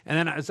 And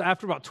then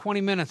after about 20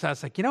 minutes, I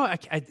was like,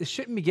 I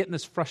shouldn't be getting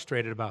this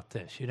frustrated about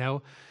this,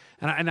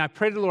 And I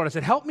prayed to the Lord. I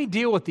said, help me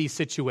deal with these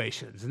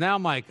situations. And now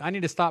I'm like, I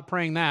need to stop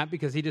praying that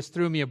because he just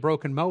threw me a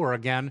broken mower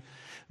again.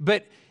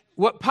 But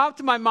what popped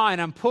in my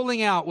mind, I'm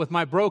pulling out with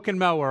my broken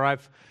mower.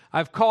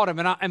 I've called him,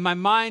 and my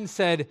mind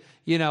said,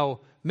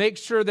 make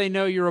sure they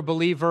know you're a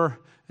believer,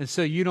 and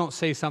so you don't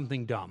say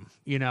something dumb,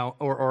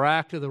 or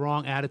act with the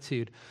wrong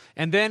attitude.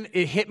 And then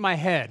it hit my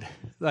head,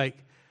 like,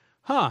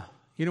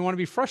 you don't want to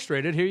be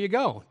frustrated. Here you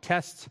go.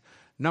 Test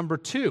number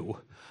 2.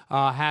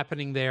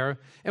 Happening there.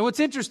 And what's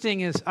interesting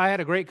is I had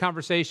a great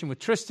conversation with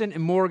Tristan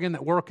and Morgan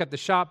that work at the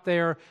shop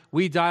there.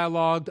 We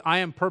dialogued. I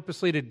am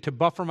purposely to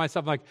buffer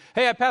myself, like,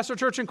 hey, I pastor a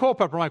church in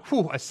Culpeper. I'm like,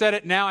 whew, I said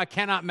it now. I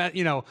cannot,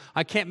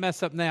 I can't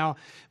mess up now.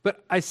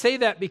 But I say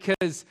that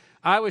because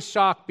I was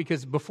shocked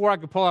because before I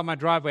could pull out my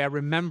driveway, I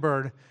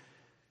remembered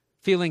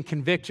feeling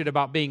convicted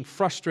about being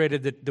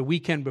frustrated the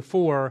weekend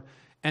before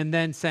and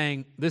then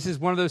saying, this is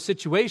one of those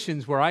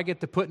situations where I get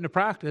to put into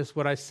practice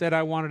what I said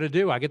I wanted to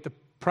do. I get to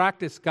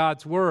practice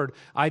God's word.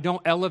 I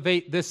don't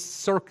elevate this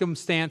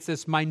circumstance,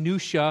 this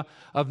minutia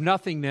of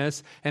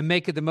nothingness, and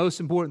make it the most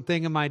important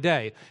thing in my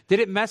day.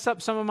 Did it mess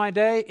up some of my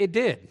day? It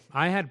did.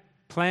 I had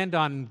planned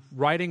on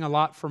writing a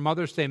lot for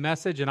Mother's Day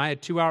message, and I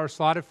had 2 hours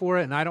slotted for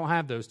it, and I don't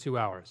have those 2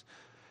 hours.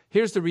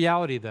 Here's the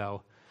reality,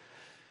 though.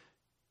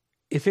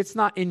 If it's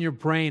not in your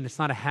brain, it's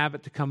not a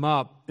habit to come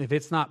up, if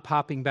it's not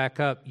popping back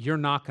up, you're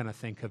not going to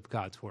think of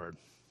God's word.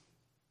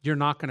 You're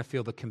not going to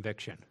feel the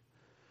conviction.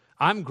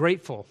 I'm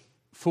grateful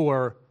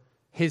for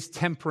his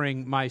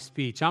tempering my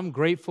speech. I'm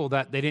grateful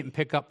that they didn't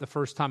pick up the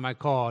first time I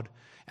called,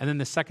 and then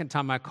the second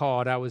time I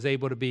called, I was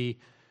able to be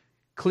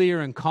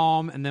clear and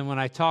calm, and then when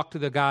I talk to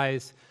the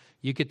guys,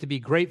 you get to be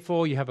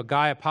grateful. You have a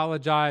guy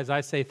apologize.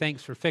 I say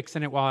thanks for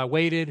fixing it while I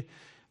waited.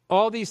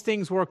 All these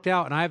things worked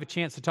out, and I have a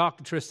chance to talk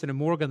to Tristan and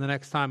Morgan the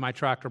next time my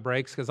tractor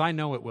breaks, because I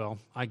know it will.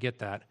 I get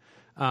that.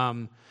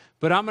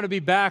 But I'm going to be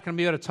back and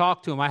be able to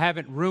talk to them. I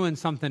haven't ruined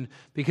something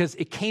because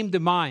it came to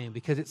mind,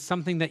 because it's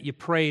something that you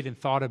prayed and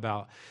thought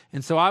about.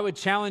 And so I would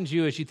challenge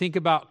you, as you think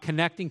about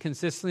connecting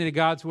consistently to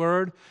God's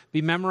word,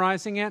 be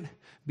memorizing it,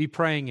 be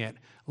praying it.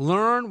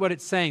 Learn what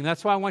it's saying.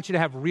 That's why I want you to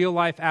have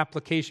real-life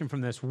application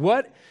from this.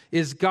 What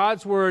is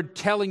God's word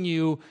telling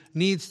you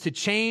needs to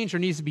change or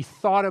needs to be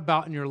thought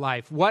about in your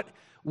life?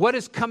 What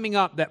is coming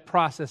up that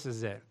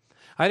processes it?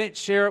 I didn't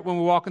share it when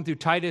we were walking through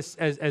Titus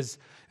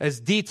as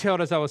detailed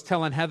as I was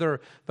telling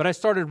Heather, but I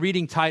started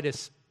reading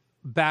Titus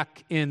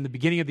back in the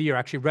beginning of the year. I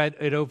actually read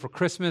it over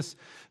Christmas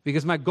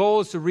because my goal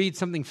is to read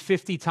something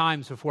 50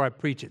 times before I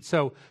preach it.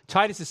 So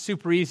Titus is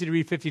super easy to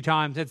read 50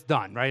 times. It's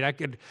done, right? I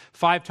could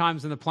 5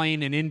 times in the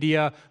plane in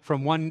India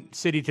from one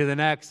city to the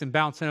next and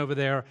bouncing over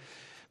there.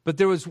 But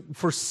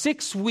for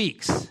 6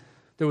 weeks,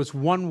 there was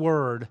one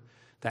word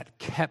that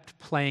kept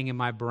playing in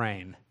my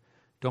brain.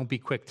 Don't be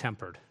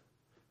quick-tempered.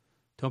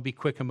 Don't be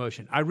quick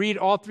emotion. I read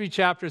all 3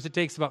 chapters. It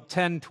takes about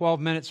 10, 12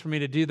 minutes for me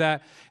to do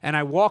that. And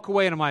I walk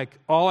away and I'm like,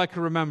 all I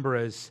can remember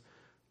is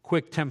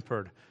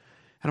quick-tempered.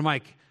 And I'm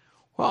like,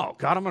 well,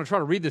 God, I'm going to try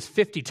to read this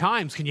 50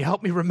 times. Can you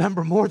help me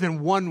remember more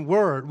than one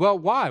word? Well,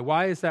 why?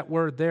 Why is that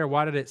word there?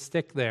 Why did it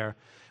stick there?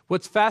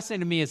 What's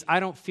fascinating to me is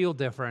I don't feel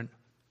different.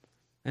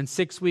 And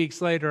 6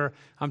 weeks later,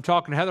 I'm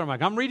talking to Heather. I'm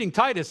like, I'm reading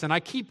Titus and I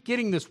keep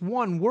getting this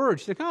one word.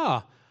 She's like,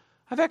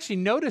 I've actually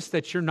noticed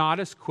that you're not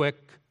as quick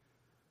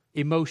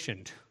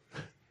emotioned.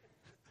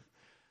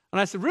 And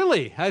I said,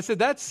 really? I said,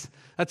 that's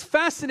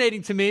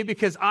fascinating to me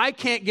because I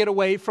can't get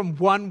away from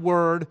one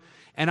word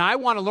and I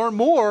want to learn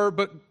more,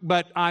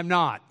 but I'm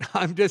not.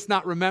 I'm just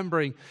not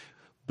remembering.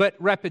 But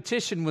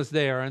repetition was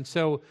there. And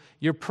so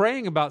you're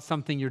praying about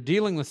something, you're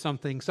dealing with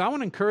something. So I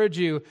want to encourage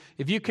you,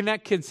 if you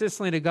connect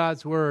consistently to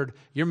God's word,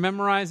 you're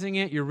memorizing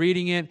it, you're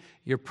reading it,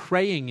 you're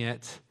praying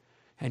it,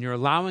 and you're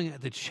allowing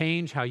it to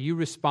change how you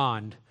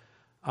respond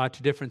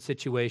to different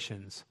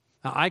situations.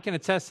 Now, I can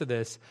attest to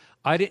this.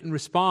 I didn't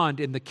respond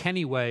in the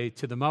Kenny way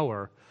to the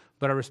mower,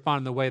 but I respond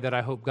in the way that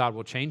I hope God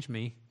will change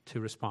me to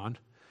respond.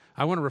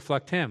 I want to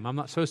reflect him. I'm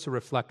not supposed to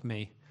reflect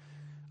me.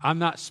 I'm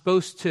not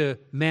supposed to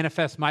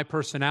manifest my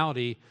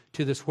personality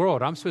to this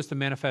world. I'm supposed to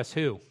manifest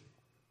who?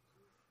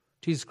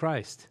 Jesus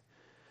Christ.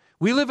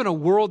 We live in a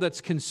world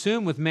that's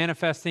consumed with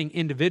manifesting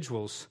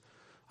individuals.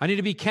 I need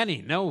to be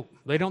Kenny. No,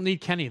 they don't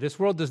need Kenny. This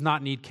world does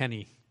not need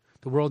Kenny.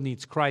 The world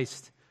needs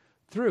Christ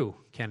through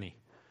Kenny,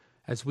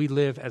 as we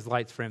live as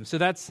lights for him. So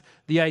that's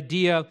the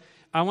idea.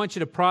 I want you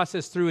to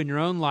process through in your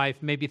own life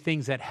maybe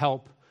things that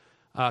help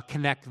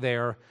connect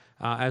there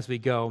as we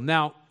go.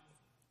 Now,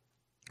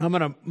 I'm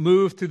going to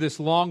move through this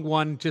long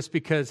one just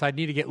because I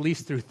need to get at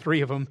least through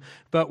 3 of them.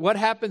 But what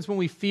happens when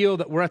we feel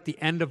that we're at the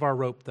end of our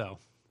rope, though?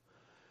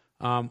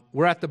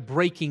 We're at the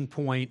breaking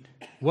point.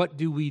 What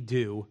do we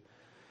do?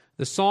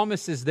 The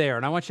psalmist is there,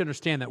 and I want you to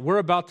understand that we're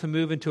about to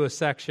move into a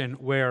section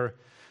where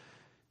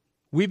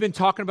we've been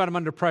talking about him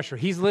under pressure.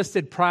 He's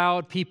listed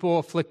proud people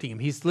afflicting him.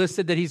 He's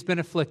listed that he's been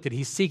afflicted.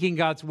 He's seeking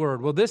God's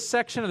word. Well, this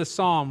section of the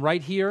psalm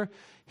right here,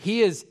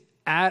 he is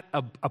at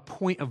a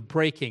point of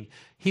breaking.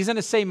 He's going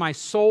to say, my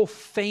soul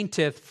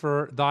fainteth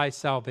for thy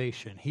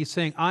salvation. He's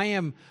saying, I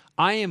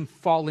am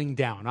falling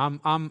down.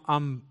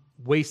 I'm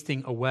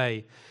wasting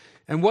away.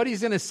 And what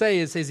he's going to say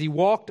is, as he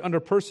walked under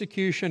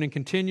persecution and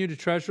continued to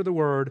treasure the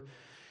word,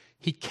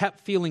 he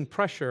kept feeling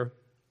pressure.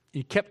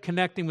 He kept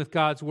connecting with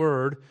God's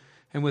word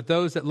and with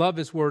those that love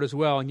his word as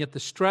well. And yet the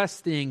stress,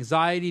 the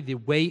anxiety, the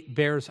weight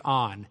bears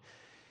on.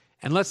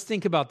 And let's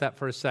think about that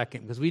for a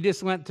second, because we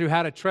just went through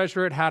how to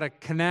treasure it, how to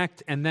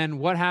connect, and then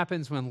what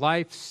happens when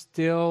life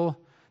still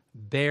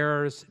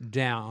bears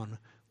down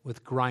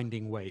with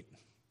grinding weight.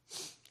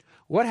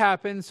 What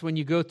happens when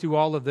you go through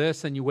all of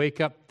this and you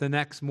wake up the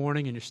next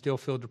morning and you still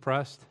feel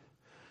depressed?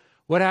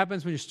 What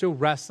happens when you're still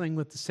wrestling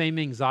with the same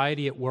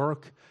anxiety at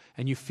work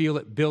and you feel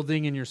it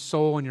building in your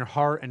soul and your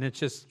heart and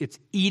it's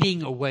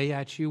eating away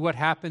at you? What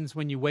happens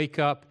when you wake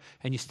up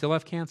and you still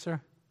have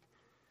cancer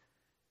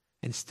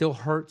and it still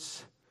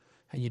hurts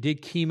and you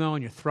did chemo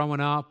and you're throwing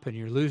up and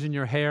you're losing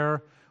your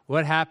hair?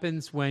 What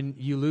happens when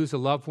you lose a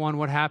loved one?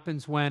 What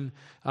happens when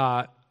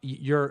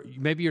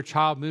maybe your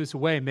child moves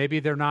away? Maybe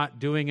they're not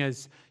doing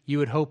as you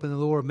would hope in the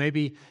Lord.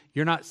 Maybe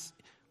you're not.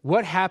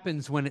 What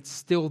happens when it's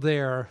still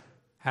there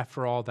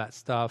after all that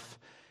stuff?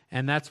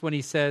 And that's when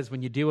he says,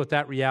 when you deal with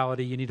that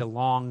reality, you need to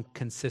long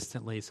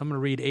consistently. So I'm going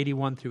to read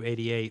 81 through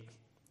 88.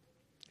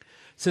 It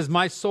says,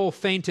 my soul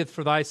fainteth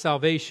for thy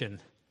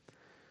salvation.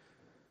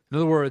 In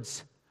other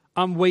words,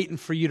 I'm waiting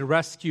for you to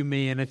rescue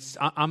me, and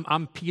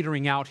I'm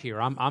petering out here.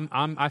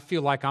 I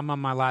feel like I'm on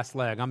my last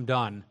leg. I'm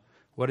done.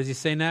 What does he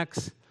say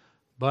next?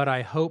 But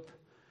I hope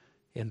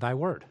in thy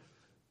word.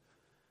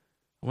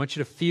 I want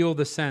you to feel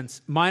the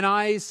sense. Mine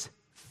eyes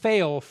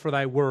fail for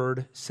thy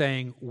word,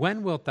 saying,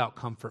 when wilt thou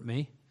comfort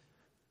me?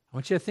 I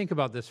want you to think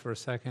about this for a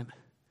second.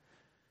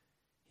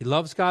 He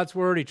loves God's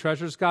word. He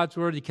treasures God's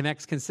word. He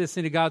connects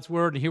consistently to God's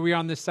word. And here we are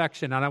in this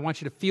section, and I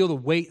want you to feel the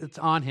weight that's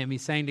on him.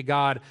 He's saying to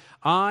God,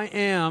 I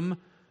am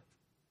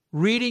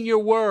reading your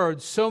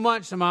word so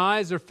much that my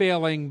eyes are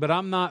failing, but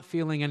I'm not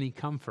feeling any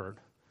comfort.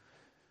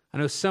 I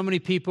know so many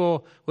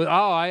people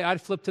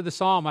I'd flip to the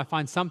Psalm. I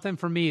find something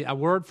for me, a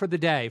word for the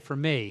day, for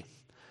me.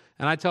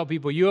 And I tell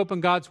people, you open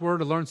God's word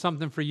to learn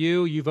something for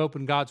you, you've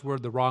opened God's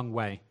word the wrong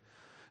way.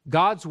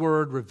 God's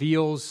word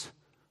reveals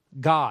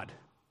God.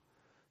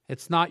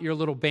 It's not your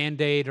little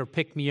Band-Aid or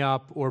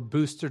pick-me-up or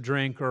booster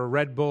drink or a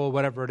Red Bull,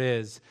 whatever it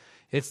is.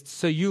 It's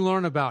so you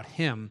learn about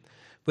him.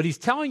 But he's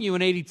telling you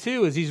in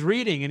 82 as he's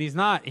reading, and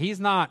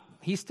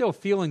he's still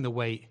feeling the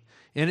weight,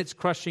 and it's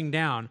crushing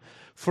down.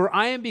 For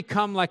I am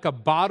become like a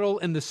bottle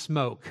in the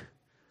smoke.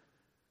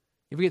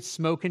 You ever get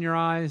smoke in your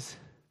eyes?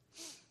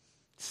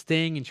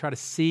 Sting and try to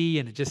see,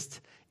 and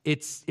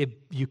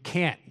you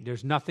can't.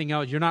 There's nothing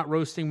else. You're not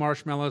roasting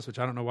marshmallows, which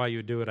I don't know why you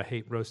would do it. I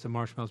hate roasted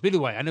marshmallows. But either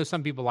way, I know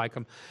some people like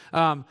them.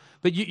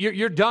 But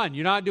you're done.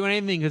 You're not doing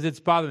anything because it's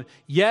bothering.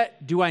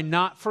 Yet do I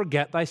not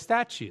forget thy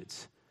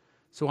statutes.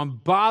 So I'm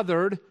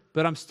bothered,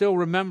 but I'm still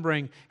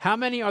remembering. How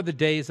many are the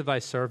days of thy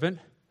servant?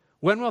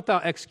 When wilt thou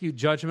execute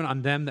judgment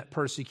on them that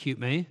persecute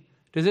me?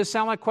 Does this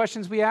sound like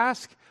questions we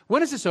ask?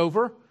 When is this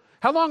over?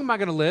 How long am I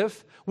going to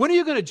live? When are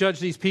you going to judge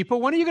these people?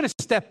 When are you going to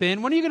step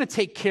in? When are you going to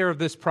take care of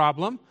this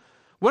problem?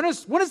 When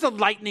is the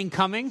lightning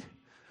coming?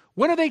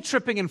 When are they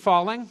tripping and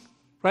falling?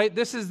 Right?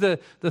 This is the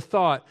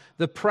thought.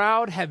 The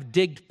proud have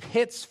digged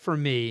pits for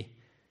me,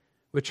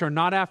 which are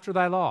not after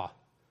thy law.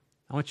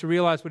 I want you to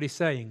realize what he's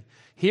saying.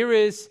 Here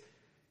is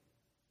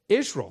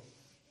Israel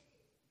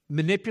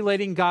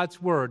manipulating God's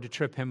word to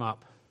trip him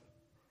up.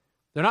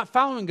 They're not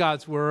following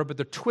God's word, but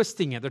they're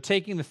twisting it. They're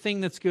taking the thing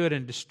that's good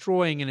and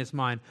destroying in his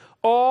mind.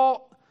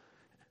 All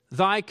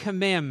thy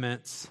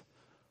commandments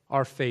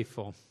are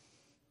faithful.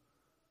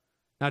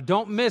 Now,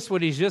 don't miss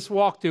what he's just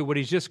walked through, what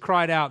he's just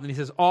cried out. And he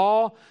says,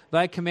 all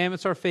thy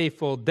commandments are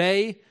faithful.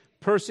 They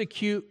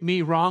persecute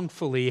me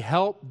wrongfully.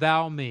 Help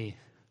thou me.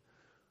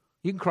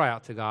 You can cry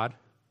out to God.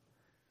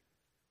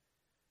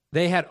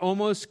 They had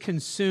almost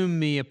consumed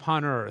me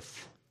upon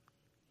earth.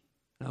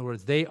 In other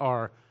words, they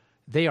are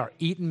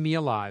eating me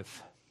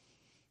alive.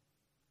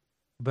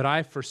 But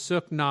I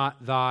forsook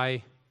not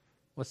thy,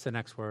 what's the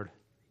next word?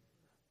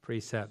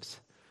 Precepts.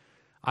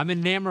 I'm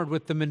enamored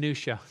with the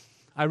minutia.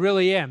 I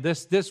really am.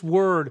 This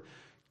word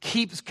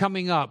keeps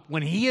coming up.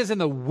 When he is in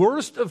the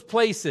worst of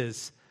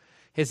places,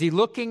 is he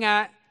looking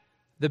at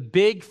the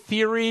big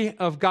theory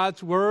of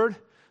God's word,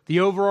 the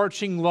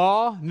overarching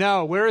law?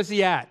 No. Where is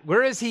he at?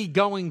 Where is he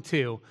going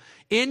to?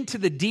 Into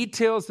the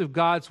details of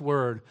God's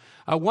word.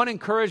 One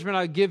encouragement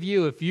I'll give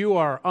you, if you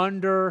are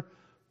under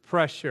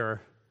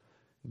pressure,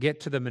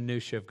 get to the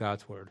minutia of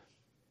God's word.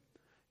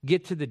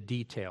 Get to the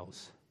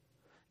details.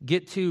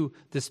 Get to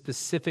the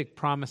specific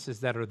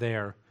promises that are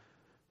there.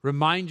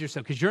 Remind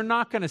yourself, because you're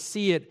not going to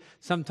see it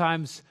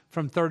sometimes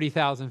from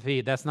 30,000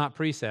 feet. That's not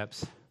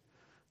precepts.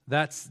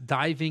 That's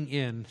diving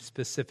in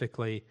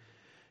specifically.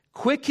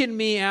 Quicken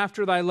me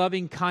after thy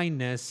loving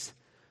kindness,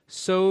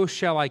 so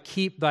shall I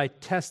keep thy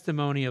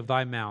testimony of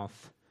thy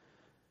mouth.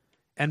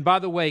 And by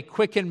the way,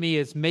 quicken me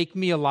is make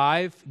me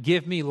alive,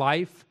 give me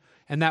life.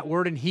 And that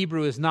word in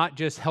Hebrew is not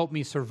just help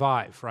me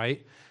survive,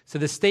 right? So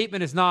the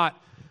statement is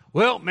not,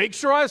 well, make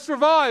sure I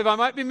survive. I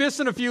might be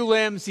missing a few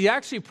limbs. He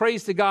actually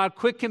prays to God,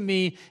 quicken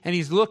me, and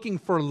he's looking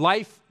for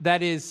life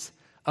that is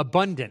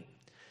abundant.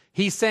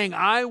 He's saying,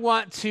 I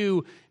want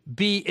to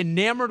be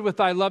enamored with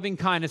thy loving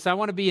kindness. I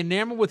want to be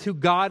enamored with who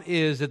God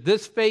is, that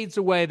this fades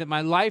away, that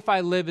my life I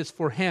live is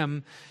for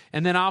him,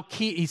 and then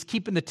he's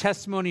keeping the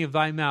testimony of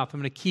thy mouth. I'm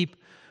going to keep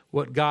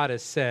what God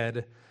has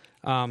said.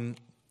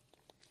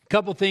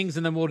 Couple things,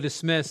 and then we'll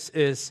dismiss,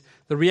 is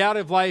the reality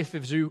of life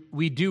is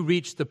we do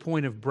reach the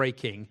point of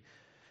breaking.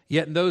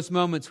 Yet in those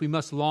moments, we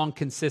must long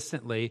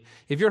consistently.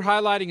 If you're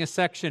highlighting a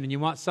section and you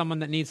want someone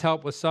that needs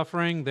help with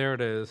suffering, there it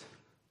is.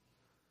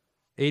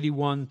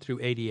 81 through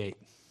 88.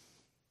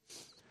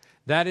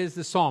 That is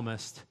the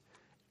psalmist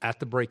at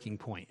the breaking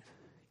point.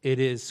 It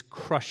is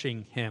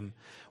crushing him.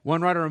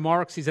 One writer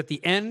remarks, he's at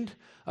the end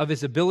of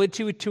his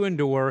ability to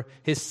endure.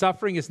 His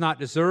suffering is not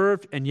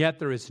deserved, and yet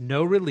there is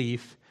no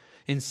relief.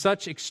 In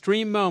such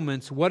extreme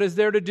moments, what is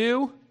there to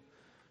do?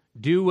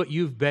 Do what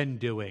you've been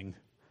doing,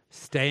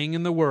 staying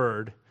in the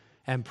Word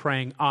and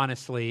praying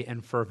honestly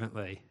and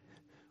fervently.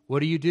 What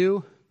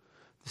do?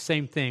 The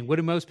same thing. What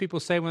do most people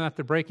say when at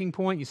the breaking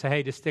point? You say,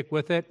 hey, just stick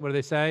with it. What do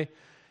they say?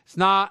 It's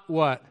not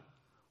what?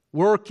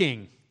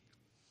 Working.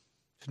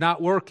 It's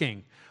not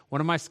working.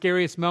 One of my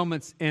scariest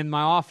moments in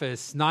my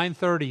office,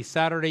 9:30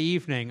 Saturday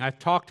evening, I've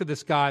talked to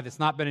this guy that's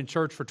not been in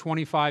church for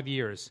 25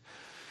 years.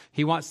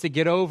 He wants to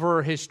get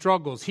over his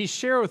struggles. He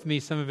shared with me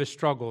some of his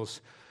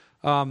struggles.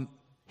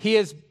 He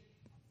has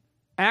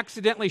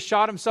accidentally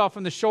shot himself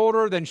in the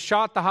shoulder, then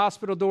shot the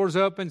hospital doors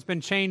open, has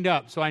been chained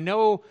up. So I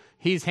know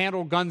he's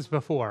handled guns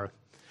before.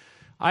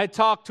 I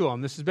talked to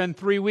him. This has been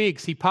 3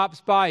 weeks. He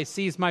pops by,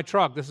 sees my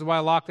truck. This is why I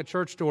lock the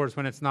church doors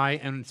when it's night,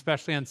 and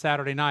especially on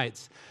Saturday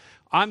nights.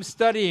 I'm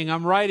studying,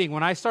 I'm writing.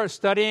 When I start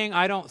studying,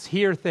 I don't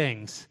hear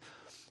things.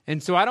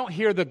 And so I don't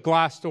hear the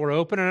glass door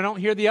open, and I don't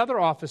hear the other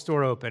office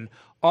door open.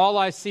 All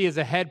I see is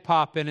a head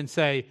pop in and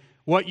say,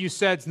 what you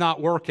said's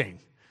not working.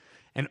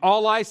 And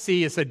all I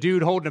see is a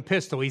dude holding a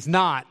pistol. He's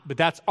not, but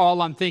that's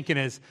all I'm thinking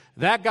is,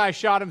 that guy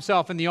shot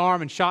himself in the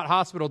arm and shot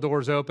hospital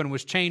doors open,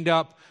 was chained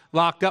up,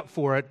 locked up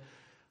for it.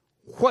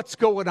 What's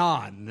going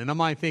on? And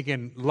I'm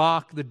thinking,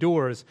 lock the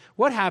doors.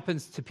 What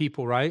happens to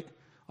people, right?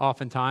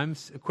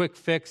 Oftentimes, a quick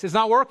fix is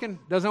not working,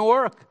 doesn't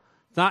work.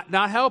 It's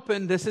not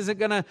helping. This isn't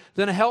gonna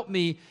help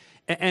me.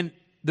 And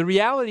the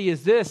reality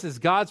is this, is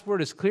God's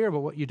word is clear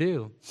about what you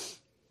do.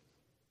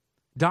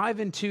 Dive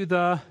into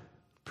the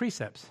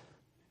precepts.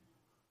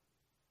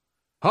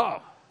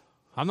 Oh,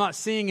 I'm not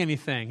seeing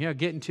anything.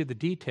 Get into the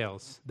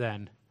details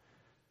then.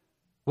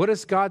 What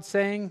is God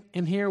saying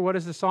in here? What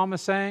is the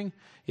psalmist saying?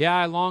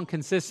 I long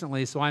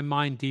consistently, so I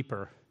mine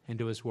deeper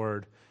into his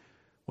word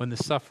when the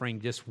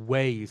suffering just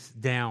weighs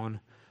down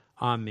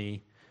on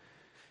me.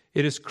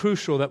 It is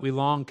crucial that we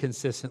long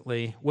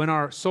consistently. When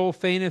our soul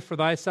fainteth for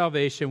thy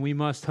salvation, we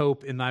must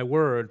hope in thy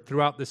word.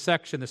 Throughout this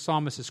section, the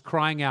psalmist is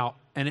crying out,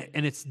 and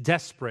it's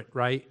desperate,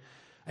 right?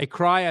 A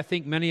cry I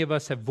think many of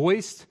us have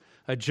voiced,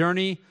 a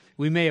journey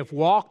we may have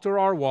walked or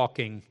are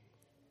walking.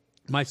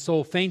 My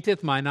soul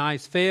fainteth, mine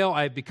eyes fail.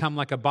 I have become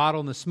like a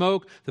bottle in the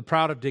smoke. The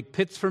proud have dig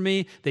pits for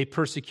me. They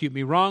persecute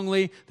me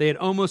wrongly. They had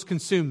almost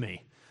consumed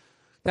me.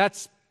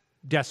 That's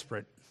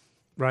desperate,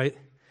 right?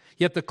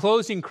 Yet the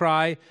closing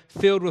cry,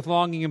 filled with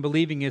longing and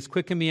believing, is,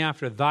 quicken me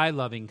after thy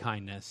loving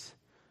kindness.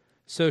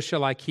 So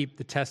shall I keep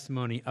the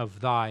testimony of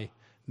thy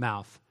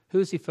mouth. Who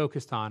is he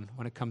focused on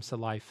when it comes to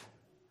life?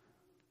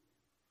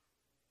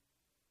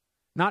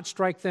 Not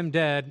strike them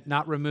dead,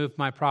 not remove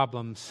my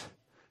problems.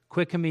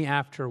 Quicken me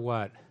after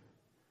what?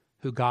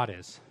 Who God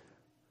is.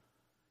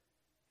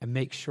 And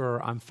make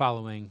sure I'm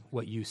following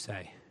what you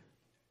say.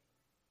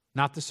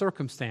 Not the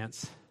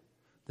circumstance,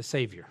 the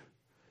Savior.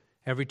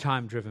 Every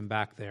time driven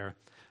back there.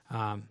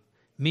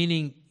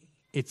 Meaning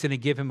it's going to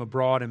give him a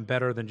broad and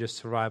better than just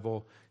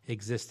survival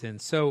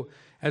existence. So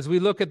as we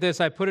look at this,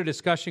 I put a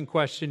discussion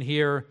question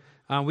here.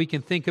 We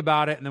can think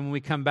about it, and then when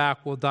we come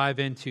back, we'll dive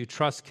into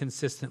trust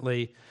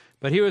consistently.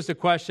 But here is the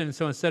question.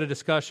 So instead of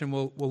discussion,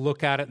 we'll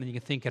look at it, and then you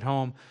can think at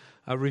home.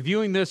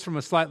 Reviewing this from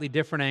a slightly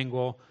different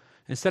angle,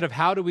 instead of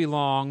how do we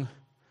long,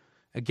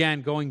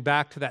 again, going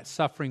back to that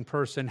suffering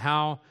person,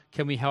 how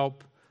can we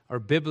help or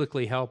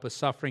biblically help a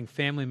suffering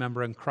family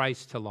member in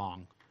Christ to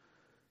long?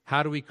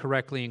 How do we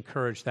correctly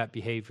encourage that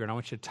behavior? And I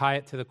want you to tie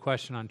it to the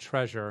question on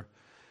treasure.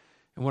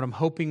 And what I'm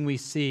hoping we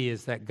see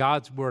is that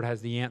God's word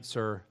has the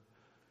answer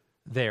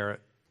there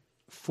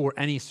for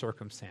any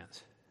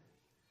circumstance.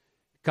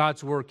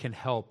 God's word can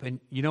help. And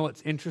you know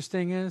what's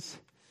interesting is,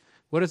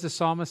 what does the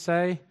psalmist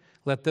say?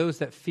 Let those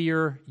that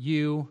fear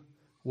you,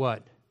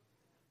 what?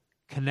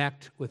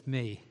 Connect with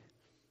me.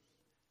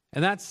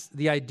 And that's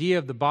the idea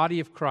of the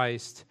body of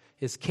Christ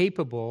is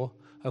capable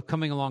of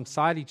coming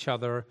alongside each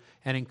other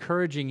and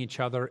encouraging each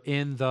other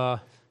in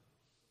the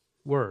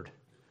word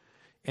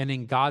and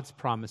in God's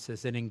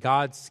promises and in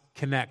God's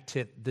connect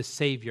to the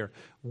Savior.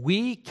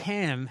 We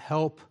can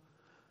help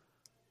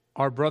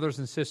our brothers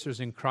and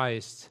sisters in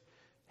Christ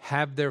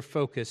have their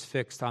focus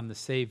fixed on the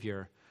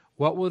Savior.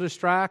 What will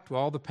distract?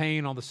 Well, all the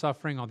pain, all the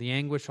suffering, all the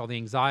anguish, all the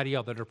anxiety,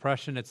 all the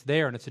depression, it's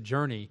there and it's a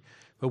journey,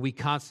 but we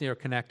constantly are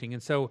connecting.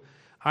 And so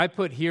I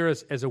put here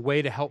as a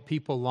way to help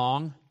people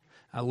long,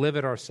 live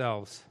it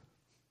ourselves.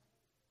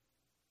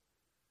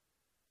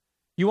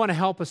 You want to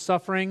help a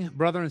suffering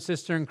brother and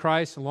sister in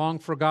Christ long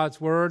for God's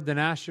word? Then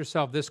ask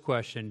yourself this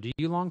question. Do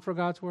you long for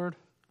God's word?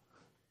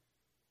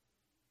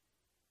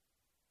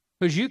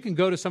 Because you can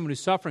go to someone who's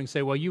suffering and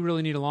say, well, you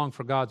really need to long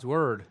for God's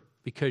word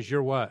because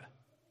you're what?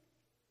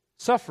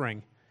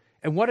 Suffering.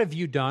 And what have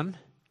you done?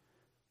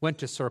 Went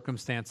to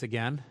circumstance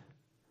again.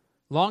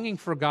 Longing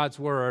for God's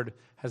word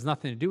has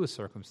nothing to do with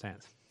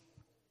circumstance.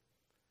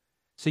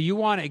 So you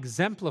want to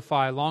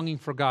exemplify longing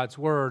for God's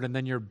word, and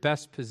then you're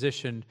best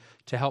positioned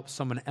to help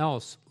someone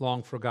else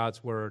long for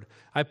God's word.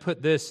 I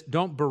put this,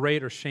 don't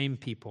berate or shame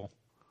people.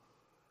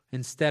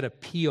 Instead,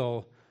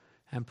 appeal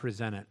and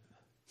present it.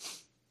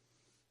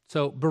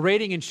 So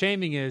berating and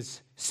shaming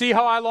is, see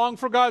how I long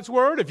for God's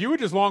word? If you would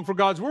just long for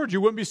God's word,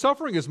 you wouldn't be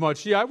suffering as much.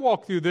 See, I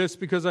walked through this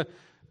because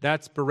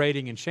that's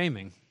berating and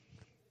shaming.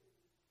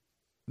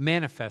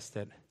 Manifest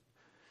it.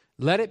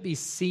 Let it be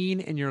seen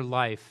in your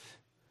life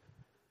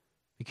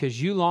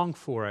because you long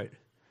for it.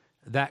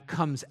 That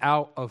comes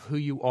out of who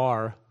you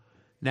are.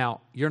 Now,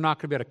 you're not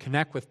going to be able to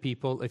connect with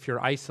people if you're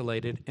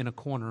isolated in a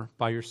corner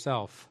by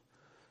yourself.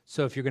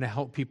 So if you're going to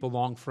help people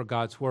long for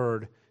God's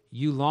word,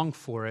 you long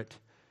for it,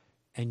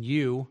 and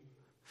you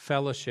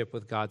fellowship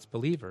with God's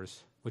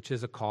believers, which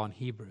is a call in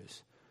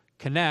Hebrews.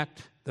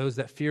 connect. Those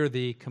that fear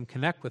thee, come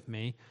connect with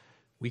me.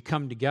 We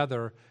come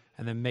together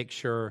and then make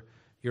sure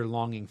you're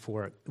longing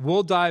for it.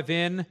 We'll dive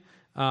in.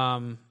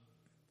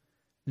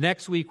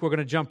 Next week, we're going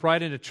to jump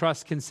right into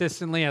trust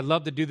consistently. I'd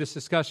love to do this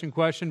discussion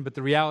question, but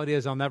the reality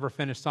is I'll never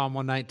finish Psalm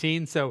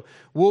 119. So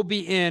we'll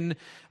be in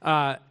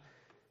Psalm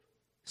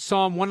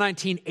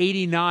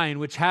 119:89,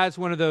 which has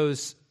one of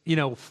those,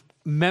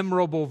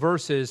 memorable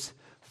verses.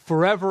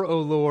 Forever,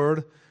 O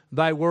Lord,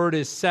 thy word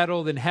is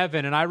settled in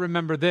heaven. And I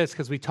remember this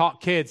because we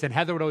taught kids, and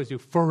Heather would always do,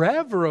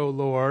 forever, O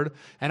Lord.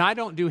 And I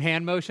don't do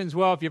hand motions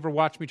well. If you ever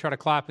watch me try to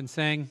clap and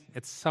sing,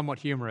 it's somewhat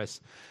humorous.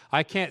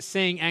 I can't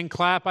sing and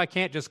clap. I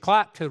can't just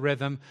clap to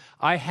rhythm.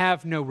 I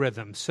have no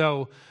rhythm.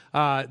 So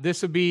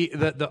this would be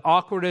the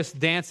awkwardest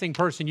dancing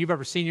person you've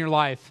ever seen in your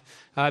life.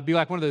 It'd be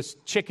like one of those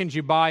chickens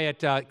you buy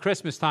at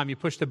Christmas time. You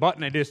push the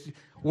button and just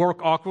work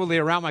awkwardly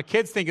around. My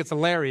kids think it's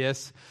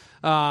hilarious.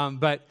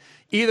 But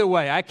either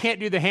way, I can't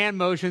do the hand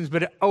motions,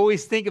 but I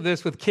always think of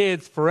this with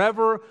kids.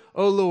 Forever,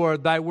 O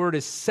Lord, thy word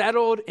is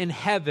settled in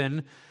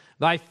heaven.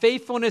 Thy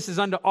faithfulness is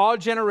unto all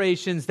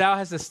generations. Thou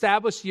hast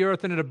established the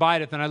earth, and it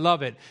abideth. And I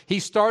love it. He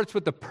starts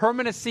with the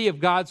permanency of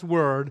God's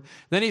word.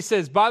 Then he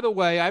says, by the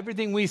way,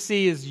 everything we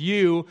see is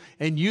you,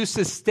 and you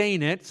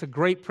sustain it. It's a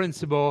great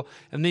principle.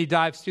 And then he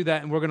dives through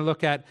that, and we're going to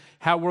look at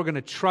how we're going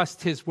to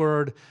trust his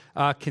word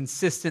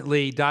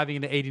consistently, diving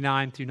into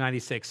 89 through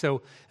 96.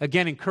 So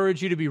again,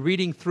 encourage you to be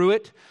reading through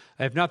it.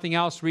 If nothing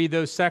else, read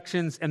those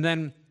sections. And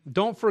then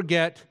don't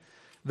forget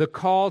the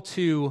call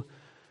to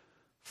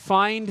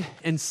find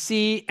and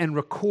see and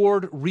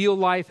record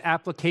real-life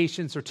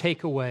applications or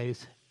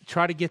takeaways.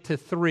 Try to get to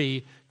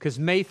 3, because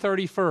May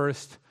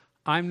 31st,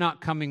 I'm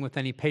not coming with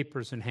any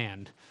papers in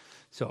hand.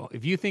 So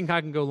if you think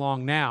I can go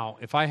long now,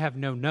 if I have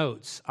no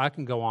notes, I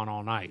can go on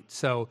all night.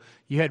 So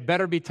you had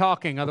better be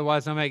talking,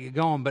 otherwise I'll make it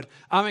going. But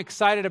I'm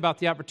excited about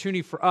the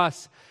opportunity for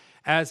us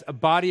as a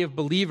body of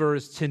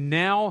believers to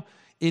now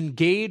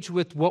engage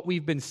with what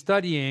we've been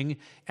studying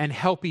and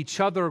help each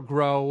other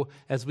grow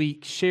as we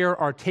share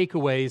our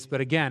takeaways.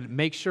 But again,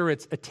 make sure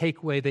it's a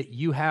takeaway that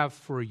you have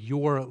for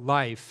your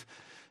life.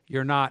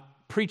 You're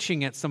not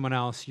preaching at someone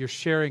else. You're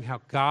sharing how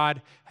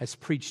God has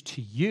preached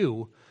to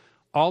you.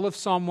 All of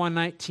Psalm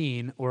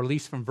 119, or at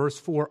least from verse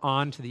 4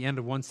 on to the end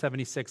of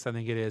 176, I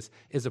think it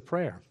is a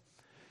prayer.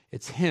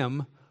 It's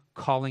him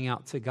calling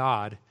out to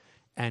God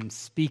and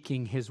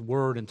speaking his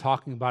word and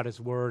talking about his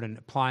word and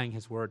applying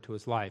his word to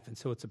his life. And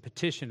so it's a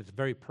petition. It's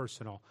very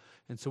personal.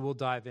 And so we'll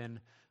dive in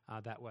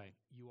that way.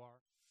 You are...